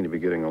didn't seem to be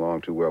getting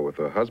along too well with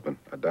her husband.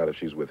 I doubt if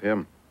she's with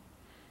him.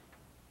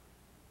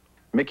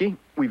 Mickey,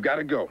 we've got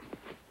to go.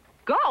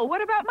 Go?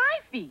 What about my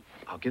feet?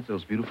 I'll get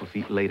those beautiful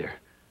feet later.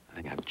 I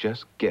think I've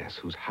just guessed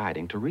who's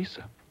hiding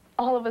Teresa.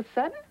 All of a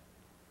sudden?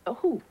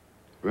 Who?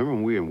 Remember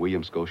when we were in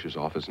William Scotia's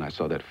office and I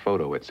saw that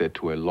photo? It said,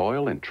 to a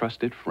loyal and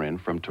trusted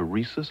friend from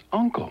Teresa's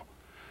uncle.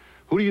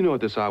 Who do you know at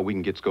this hour we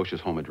can get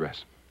Scotia's home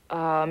address?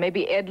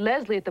 Maybe Ed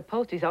Leslie at the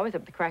post. He's always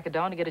up at the crack of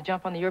dawn to get a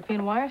jump on the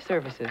European wire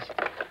services.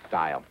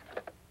 Dial.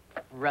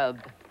 Rub.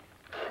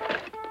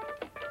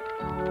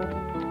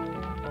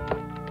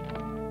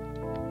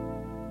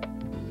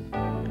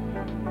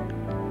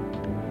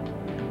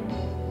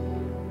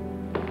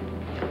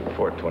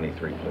 .23,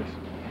 please.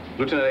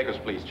 Lieutenant Akers,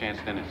 please. Chance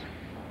Dennis.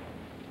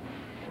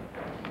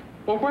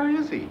 Well, where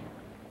is he?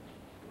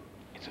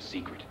 It's a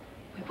secret.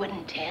 We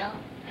wouldn't tell.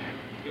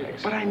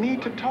 But I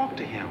need to talk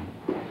to him.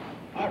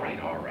 All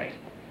right.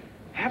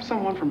 Have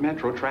someone from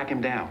Metro track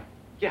him down.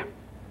 Yeah.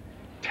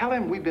 Tell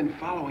him we've been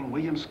following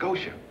William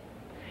Scotia.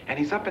 And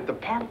he's up at the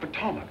Park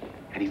Potomac,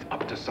 and he's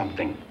up to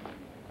something.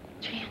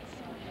 Chance.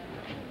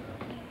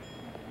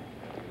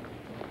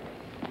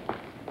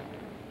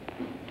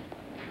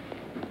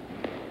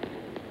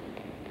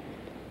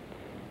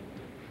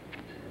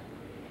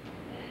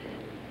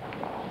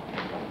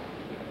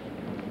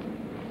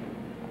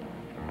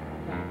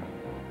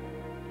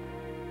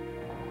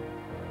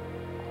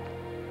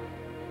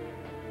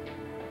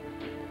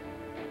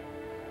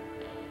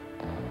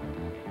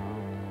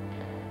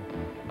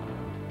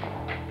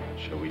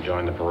 Shall we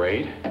join the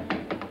parade?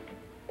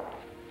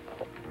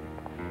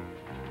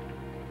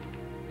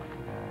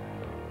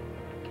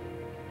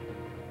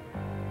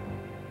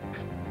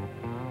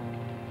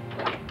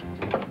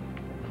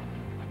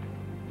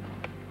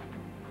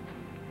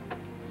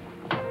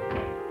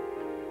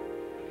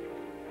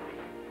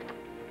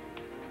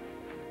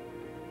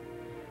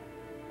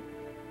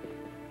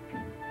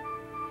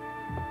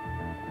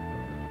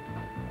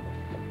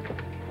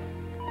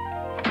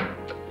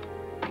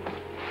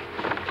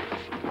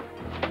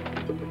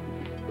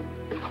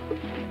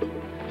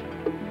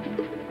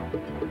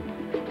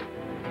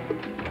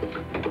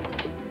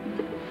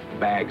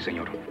 Bag,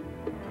 senor.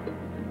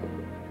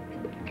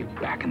 Get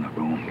back in the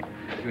room.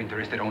 You're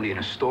interested only in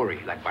a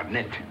story like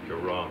Barnett. You're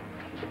wrong.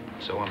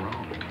 So I'm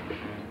wrong.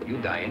 You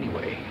die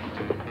anyway.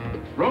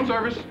 Room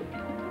service.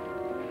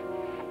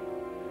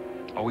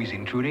 Always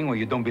intruding where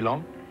you don't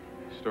belong?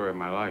 Story of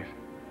my life.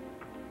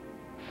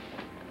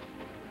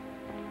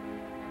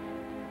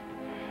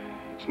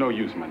 It's no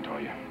use,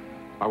 Montoya.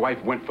 My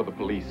wife went for the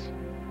police.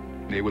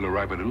 They will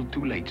arrive a little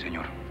too late,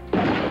 senor.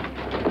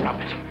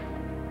 Drop it.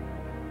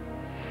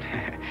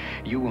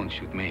 You won't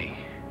shoot me.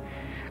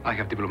 I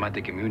have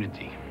diplomatic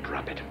immunity.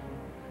 Drop it.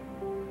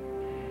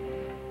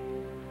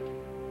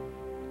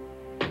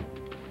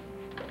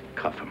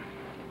 Cuff him.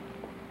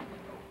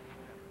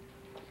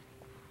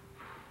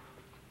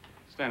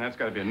 Stan, that's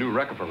got to be a new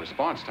record for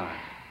response time.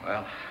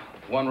 Well,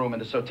 one room in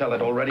this hotel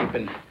had already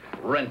been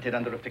rented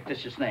under a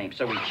fictitious name,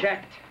 so we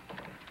checked.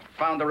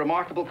 Found a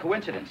remarkable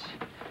coincidence.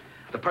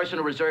 The person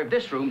who reserved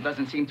this room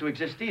doesn't seem to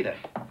exist either.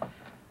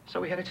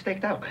 So we had it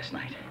staked out last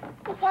night.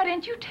 Well, why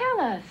didn't you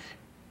tell us?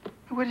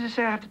 What does it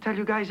say? I have to tell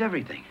you guys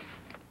everything.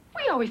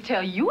 We always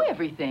tell you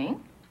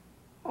everything.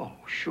 Oh,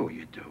 sure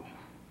you do.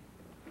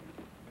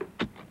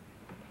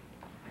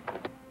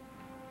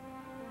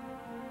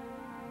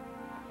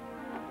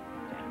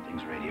 Damn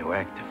thing's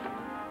radioactive.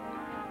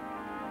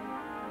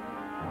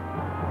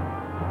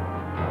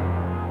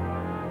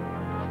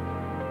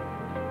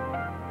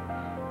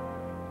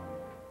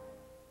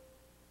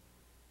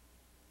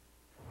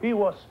 He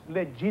was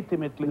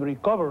legitimately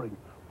recovering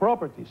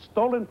property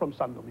stolen from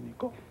San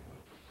Domenico.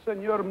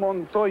 Senor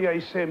Montoya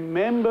is a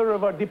member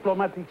of our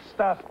diplomatic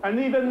staff, and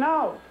even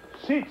now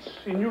sits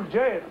in your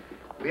jail.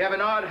 We have an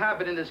odd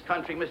habit in this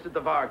country, Mr. De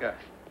Varga.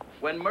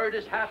 When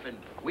murders happen,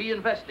 we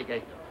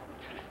investigate them.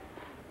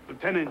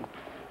 Lieutenant,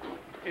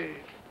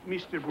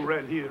 Mr.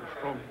 Burrell here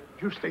from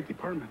your State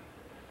Department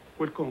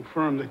will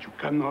confirm that you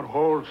cannot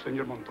hold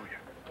Senor Montoya.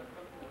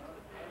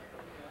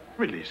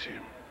 Release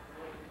him.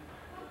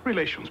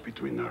 Relations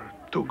between our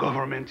two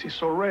governments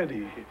is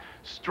already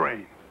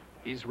strained.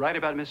 He's right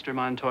about Mr.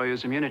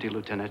 Montoya's immunity,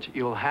 Lieutenant.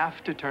 You'll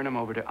have to turn him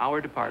over to our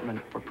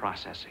department for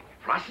processing.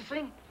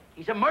 Processing?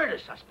 He's a murder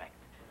suspect.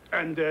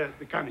 And the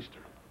canister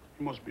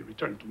must be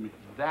returned to me.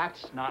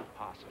 That's not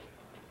possible.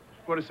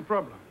 What is the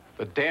problem?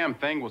 The damn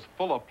thing was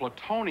full of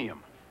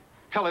plutonium.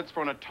 Hell, it's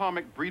for an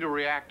atomic breeder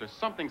reactor,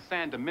 something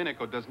San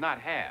Domenico does not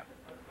have.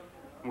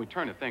 When we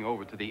turned the thing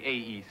over to the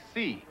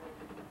AEC,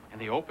 and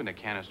they opened the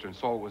canister and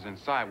saw what was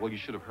inside, well, you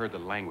should have heard the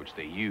language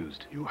they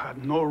used. You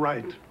had no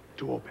right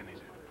to open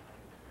it.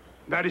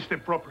 That is the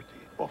property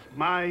of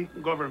my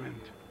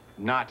government.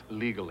 Not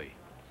legally.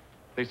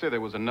 They say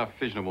there was enough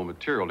fissionable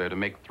material there to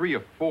make 3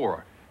 or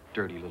 4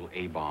 dirty little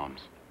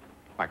A-bombs.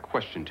 My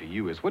question to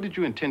you is, what did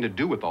you intend to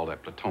do with all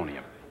that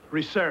plutonium?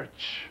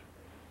 Research.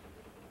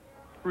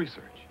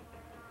 Research?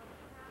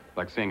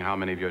 Like seeing how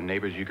many of your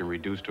neighbors you can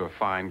reduce to a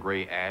fine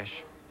gray ash?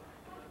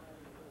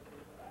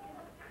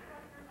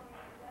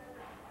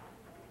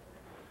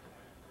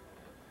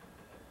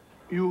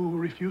 You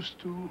refuse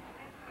to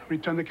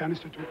return the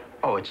canister to me?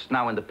 Oh, it's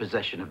now in the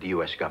possession of the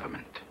U.S.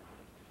 government.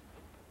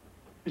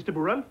 Mr.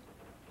 Burrell?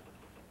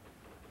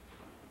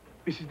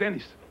 Mrs.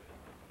 Dennis?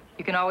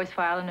 You can always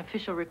file an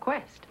official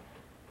request.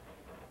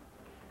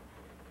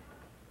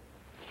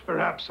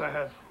 Perhaps I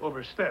have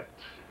overstepped.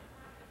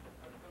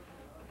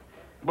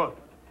 But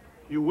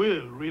you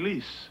will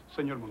release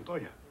Senor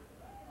Montoya.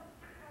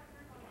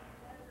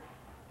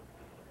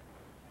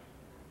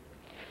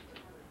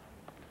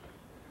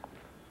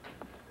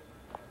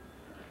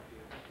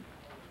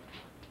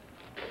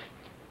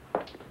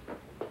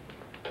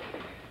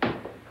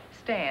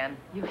 Stan,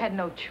 you had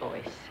no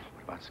choice.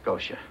 What about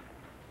Scotia?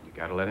 You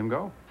gotta let him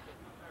go.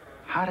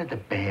 How did the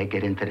bag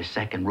get into the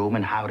second room,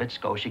 and how did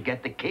Scotia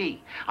get the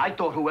key? I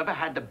thought whoever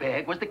had the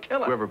bag was the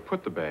killer. Whoever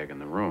put the bag in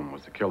the room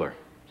was the killer.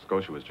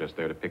 Scotia was just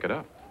there to pick it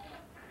up.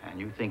 And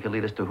you think he'll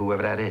lead us to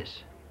whoever that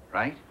is,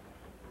 right?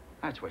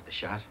 That's worth a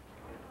shot.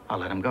 I'll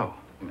let him go.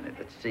 A minute,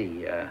 let's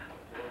see.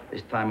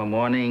 This time of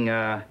morning,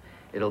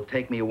 it'll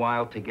take me a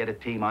while to get a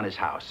team on his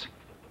house.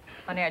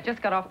 Honey, I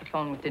just got off the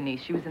phone with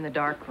Denise. She was in the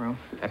dark room.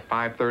 At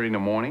 5:30 in the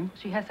morning?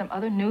 She has some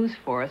other news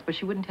for us, but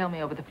she wouldn't tell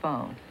me over the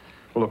phone.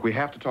 Well, look, we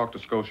have to talk to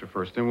Scotia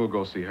first, then we'll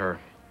go see her.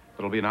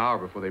 It'll be an hour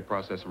before they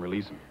process and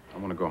release him. I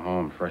want to go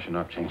home, freshen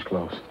up, change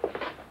clothes.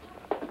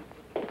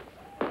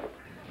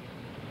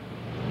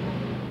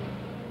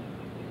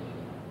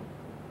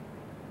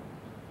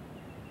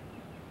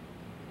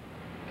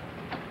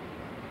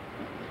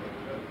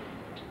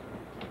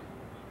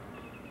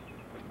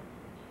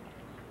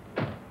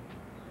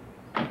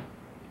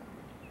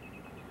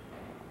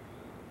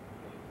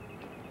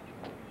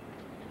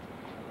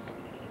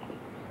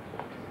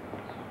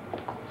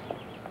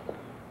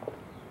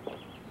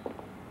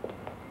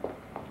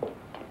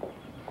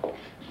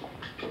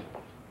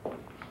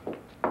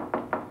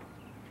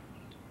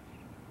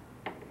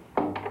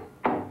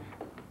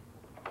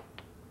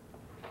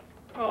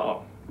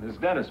 Miss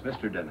Dennis,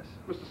 Mr. Dennis.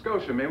 Mr.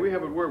 Scotia, may we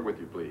have a word with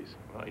you, please?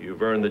 Well,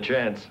 you've earned the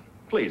chance.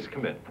 Please,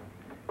 come in.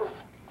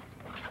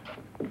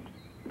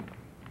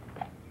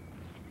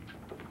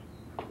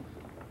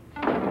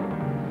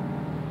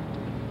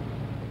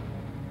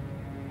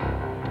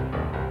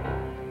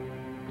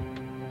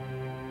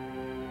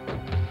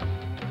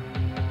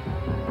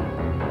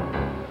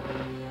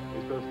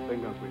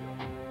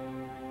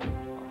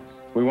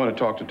 We want to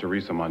talk to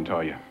Teresa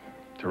Montoya.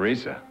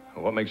 Teresa?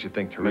 What makes you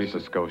think Teresa?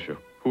 Mr. Scotia.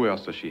 Who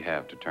else does she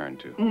have to turn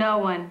to? No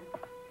one.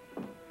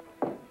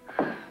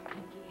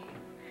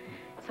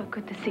 So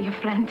good to see a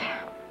friend.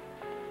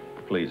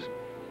 Please,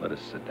 let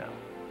us sit down.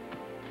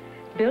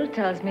 Bill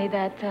tells me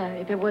that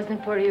if it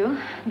wasn't for you,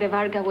 De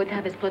Varga would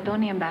have his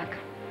plutonium back.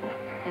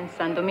 And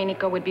San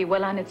Domenico would be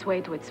well on its way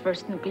to its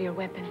first nuclear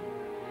weapon.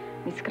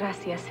 Mis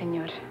gracias,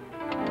 señor.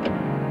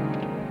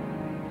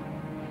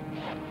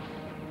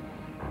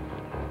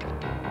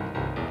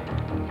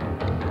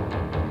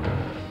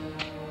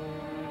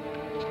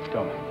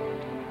 Toma.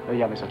 No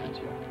llames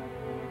atención.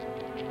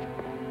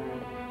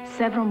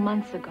 Several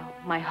months ago,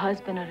 my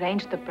husband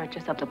arranged the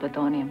purchase of the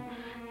plutonium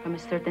from a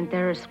certain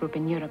terrorist group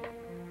in Europe.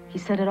 He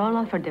set it all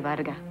up for De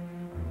Varga.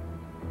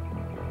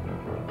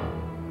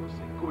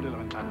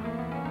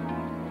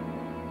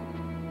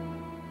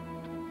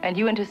 And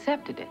you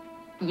intercepted it?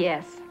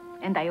 Yes,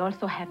 and I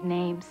also have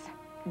names,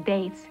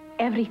 dates,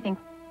 everything.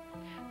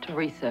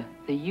 Teresa,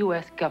 the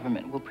U.S.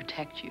 government will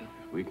protect you.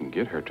 We can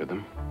get her to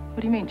them.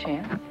 What do you mean,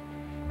 Chance?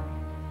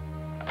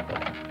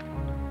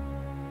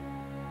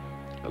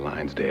 The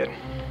line's dead.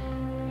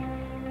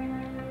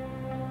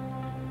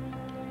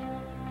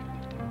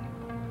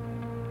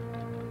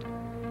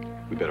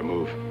 We better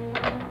move.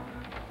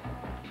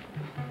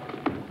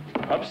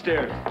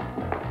 Upstairs.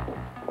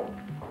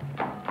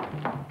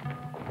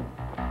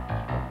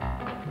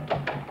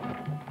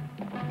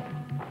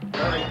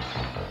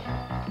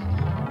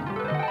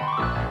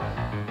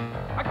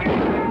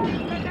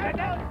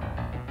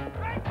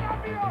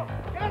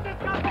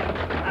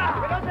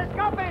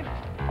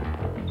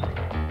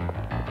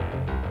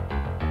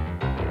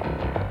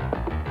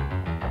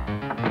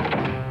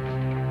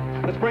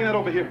 Let's bring that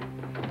over here.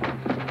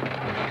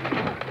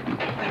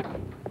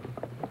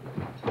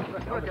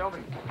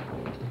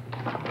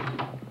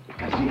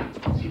 Garcia,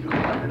 see if you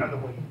can find another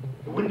way.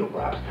 The window,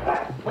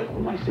 perhaps. Wait for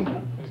my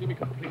signal.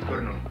 Please,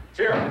 Colonel.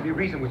 Here. Let me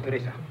reason with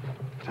Teresa.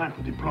 Time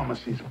for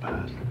diplomacy is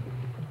past.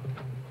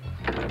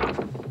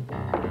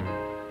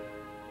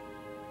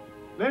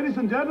 Ladies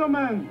and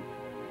gentlemen,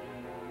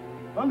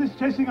 all this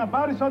chasing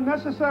about is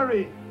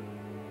unnecessary.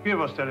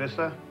 Give us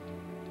Teresa.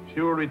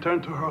 She will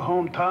return to her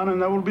hometown,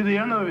 and that will be the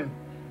end of it.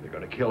 They're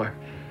gonna kill her.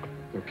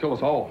 They'll kill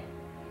us all.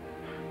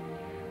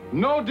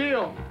 No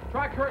deal.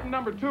 Try curtain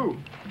number 2.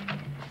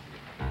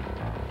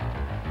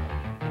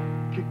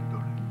 Kick the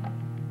door.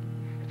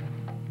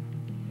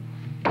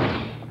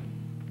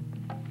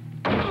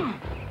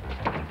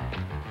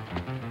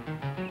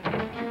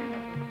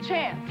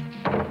 Chance.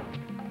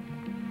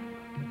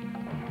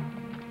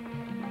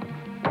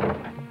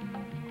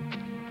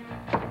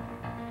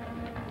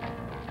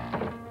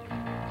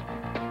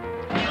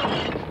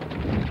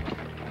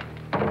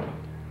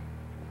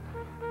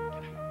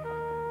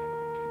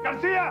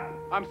 Garcia!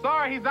 I'm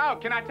sorry, he's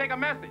out. Can I take a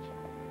message?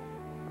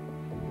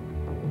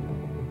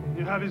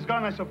 You have his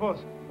gun, I suppose.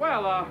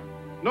 Well,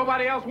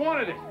 nobody else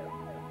wanted it.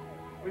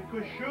 We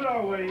could shoot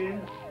our way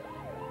in.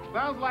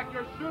 Sounds like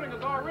your shooting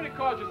has already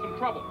caused you some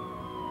trouble.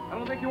 I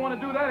don't think you want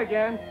to do that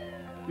again.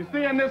 You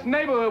see, in this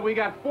neighborhood, we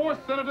got 4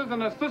 senators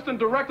and an assistant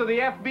director of the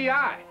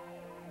FBI.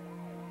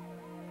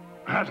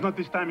 Perhaps not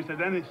this time, Mr.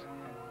 Dennis.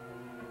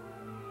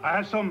 I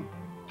have some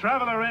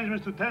travel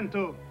arrangements to tend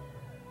to.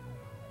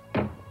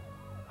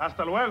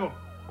 Hasta luego.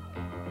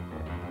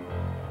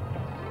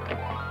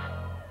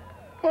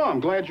 Oh,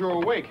 I'm glad you're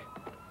awake.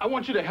 I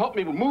want you to help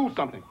me move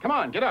something. Come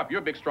on, get up.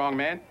 You're a big, strong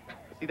man.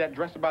 See that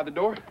dresser by the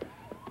door?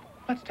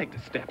 Let's take the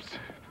steps.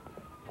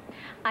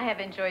 I have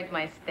enjoyed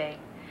my stay.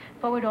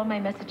 Forward all my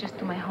messages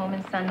to my home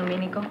in San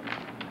Domenico.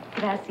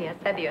 Gracias.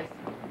 Adios.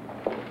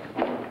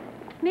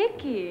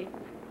 Mickey,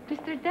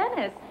 Mr.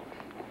 Dennis.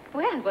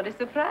 Well, what a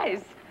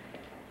surprise.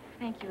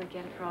 Thank you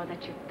again for all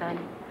that you've done.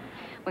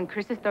 When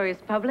Chris's story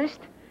is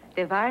published,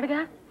 De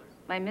Varga,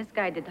 my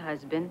misguided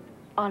husband,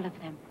 all of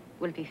them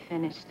will be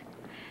finished.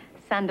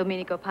 San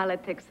Domenico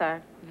politics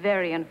are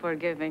very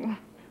unforgiving.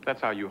 That's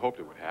how you hoped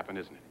it would happen,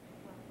 isn't it?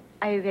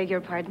 I beg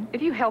your pardon?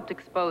 If you helped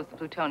expose the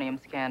plutonium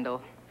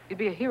scandal, you'd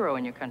be a hero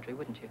in your country,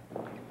 wouldn't you?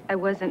 I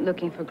wasn't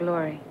looking for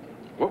glory.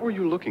 What were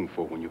you looking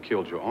for when you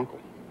killed your uncle?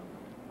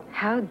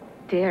 How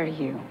dare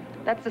you?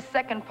 That's the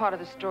second part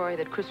of the story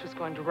that Chris was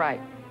going to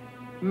write.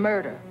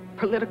 Murder,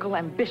 political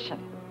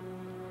ambition.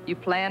 You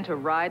planned to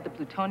ride the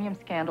plutonium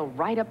scandal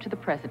right up to the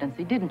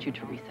presidency, didn't you,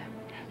 Teresa?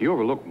 You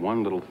overlooked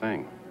one little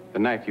thing. The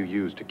knife you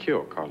used to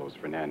kill Carlos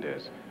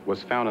Fernandez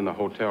was found in the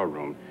hotel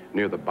room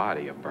near the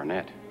body of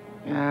Burnett.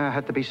 Yeah,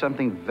 had to be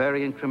something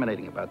very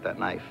incriminating about that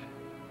knife.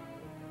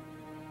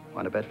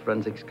 Want to bet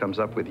forensics comes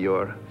up with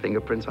your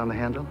fingerprints on the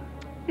handle?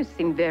 You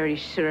seem very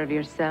sure of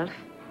yourself.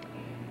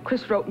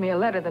 Chris wrote me a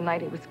letter the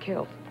night he was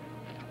killed.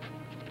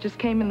 It just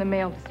came in the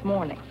mail this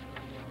morning.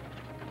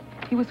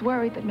 He was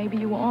worried that maybe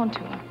you were on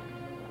to him.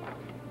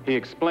 He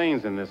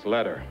explains in this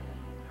letter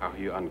how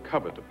he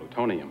uncovered the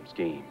plutonium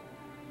scheme.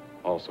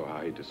 Also how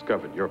he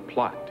discovered your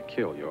plot to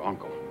kill your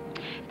uncle.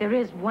 There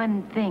is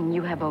one thing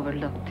you have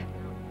overlooked.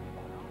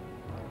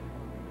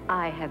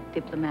 I have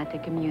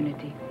diplomatic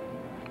immunity.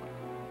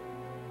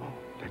 Oh,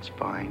 that's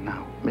fine.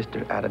 Now,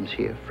 Mr. Adams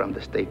here from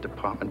the State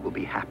Department will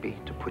be happy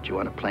to put you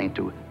on a plane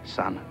to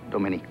San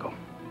Domenico.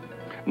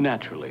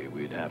 Naturally,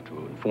 we'd have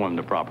to inform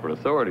the proper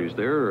authorities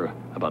there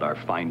about our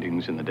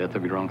findings in the death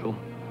of your uncle.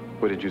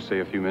 What did you say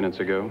a few minutes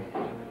ago?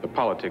 The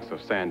politics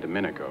of San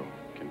Domenico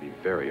can be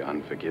very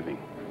unforgiving.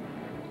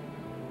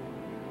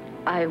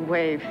 I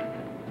waive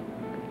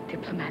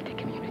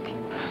diplomatic immunity.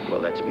 Well,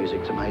 that's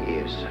music to my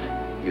ears.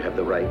 You have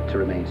the right to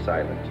remain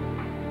silent.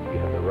 You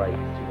have the right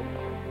to...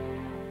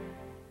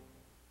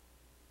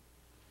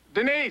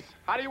 Denise,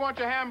 how do you want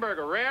your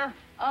hamburger? Rare?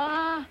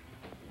 Well,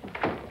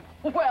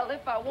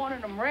 if I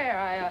wanted them rare,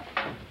 I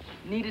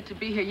needed to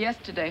be here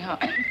yesterday, huh?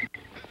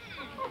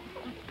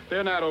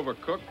 They're not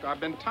overcooked.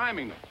 I've been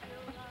timing them.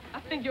 I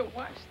think your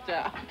watch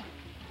stopped.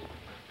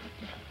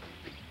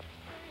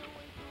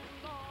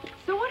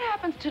 So what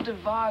happens to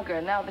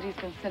DeVarga now that he's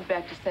been sent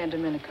back to San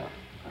Domenico?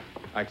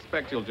 I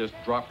expect he'll just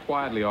drop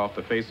quietly off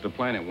the face of the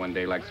planet one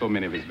day like so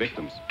many of his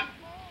victims.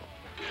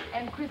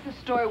 And Chris's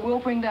story will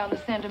bring down the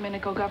San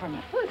Domenico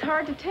government. Well, it's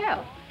hard to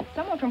tell.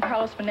 Someone from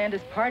Carlos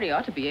Fernandez's party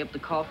ought to be able to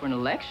call for an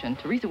election.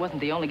 Teresa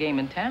wasn't the only game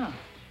in town.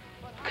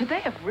 Could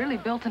they have really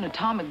built an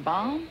atomic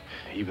bomb?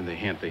 Even the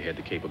hint they had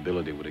the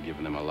capability would have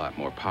given them a lot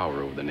more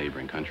power over the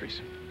neighboring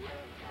countries.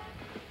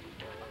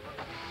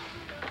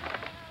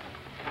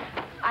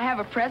 I have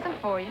a present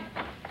for you.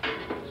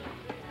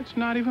 It's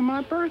not even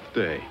my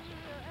birthday.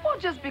 Well,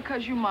 just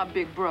because you're my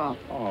big brother.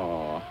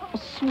 Oh, how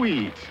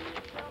sweet.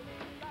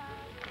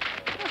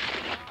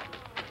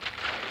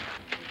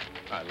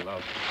 I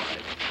love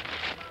spice.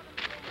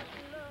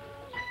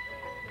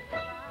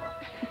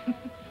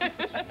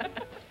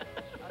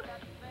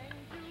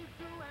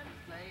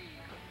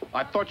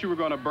 I thought you were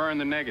going to burn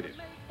the negative.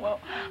 Well,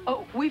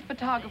 we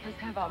photographers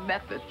have our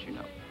methods, you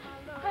know.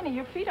 Honey,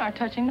 your feet aren't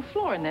touching the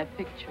floor in that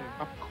picture.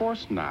 Of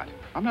course not.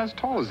 I'm not as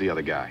tall as the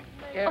other guy.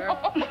 Yeah.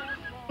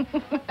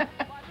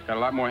 Got a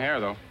lot more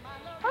hair, though.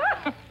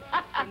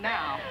 For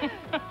now.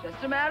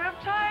 Just a matter of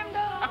time,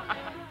 though.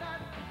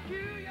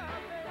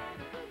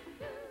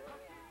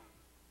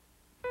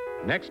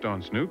 Next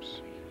on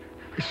Snoops.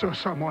 I saw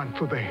someone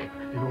today.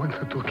 He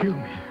wanted to kill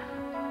me.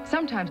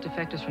 Sometimes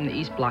defectors from the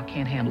East Bloc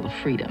can't handle the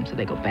freedom, so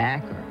they go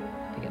back or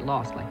they get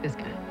lost like this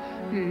guy.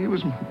 He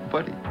was my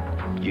buddy.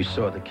 You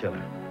saw the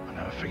killer. I'll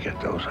never forget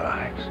those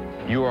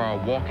eyes. You are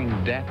a walking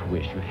death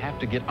wish. You have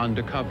to get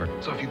undercover.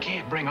 So if you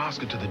can't bring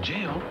Oscar to the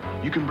jail,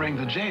 you can bring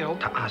the jail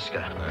to Oscar.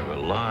 I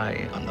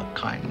rely on the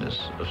kindness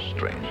of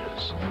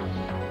strangers.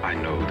 I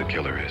know who the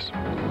killer is.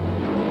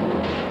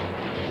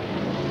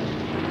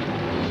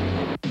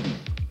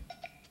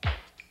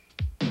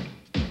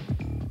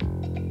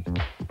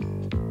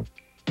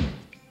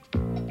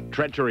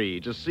 Treachery,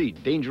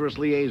 deceit, dangerous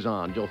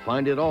liaison. You'll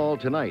find it all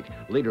tonight.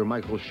 Later,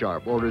 Michael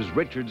Sharp orders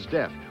Richard's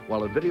death,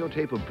 while a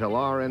videotape of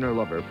Pilar and her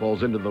lover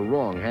falls into the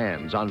wrong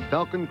hands on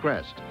Falcon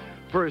Crest.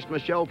 First,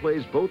 Michelle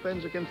plays both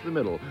ends against the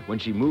middle when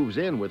she moves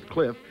in with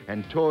Cliff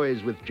and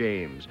toys with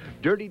James.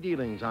 Dirty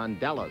Dealings on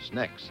Dallas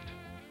next.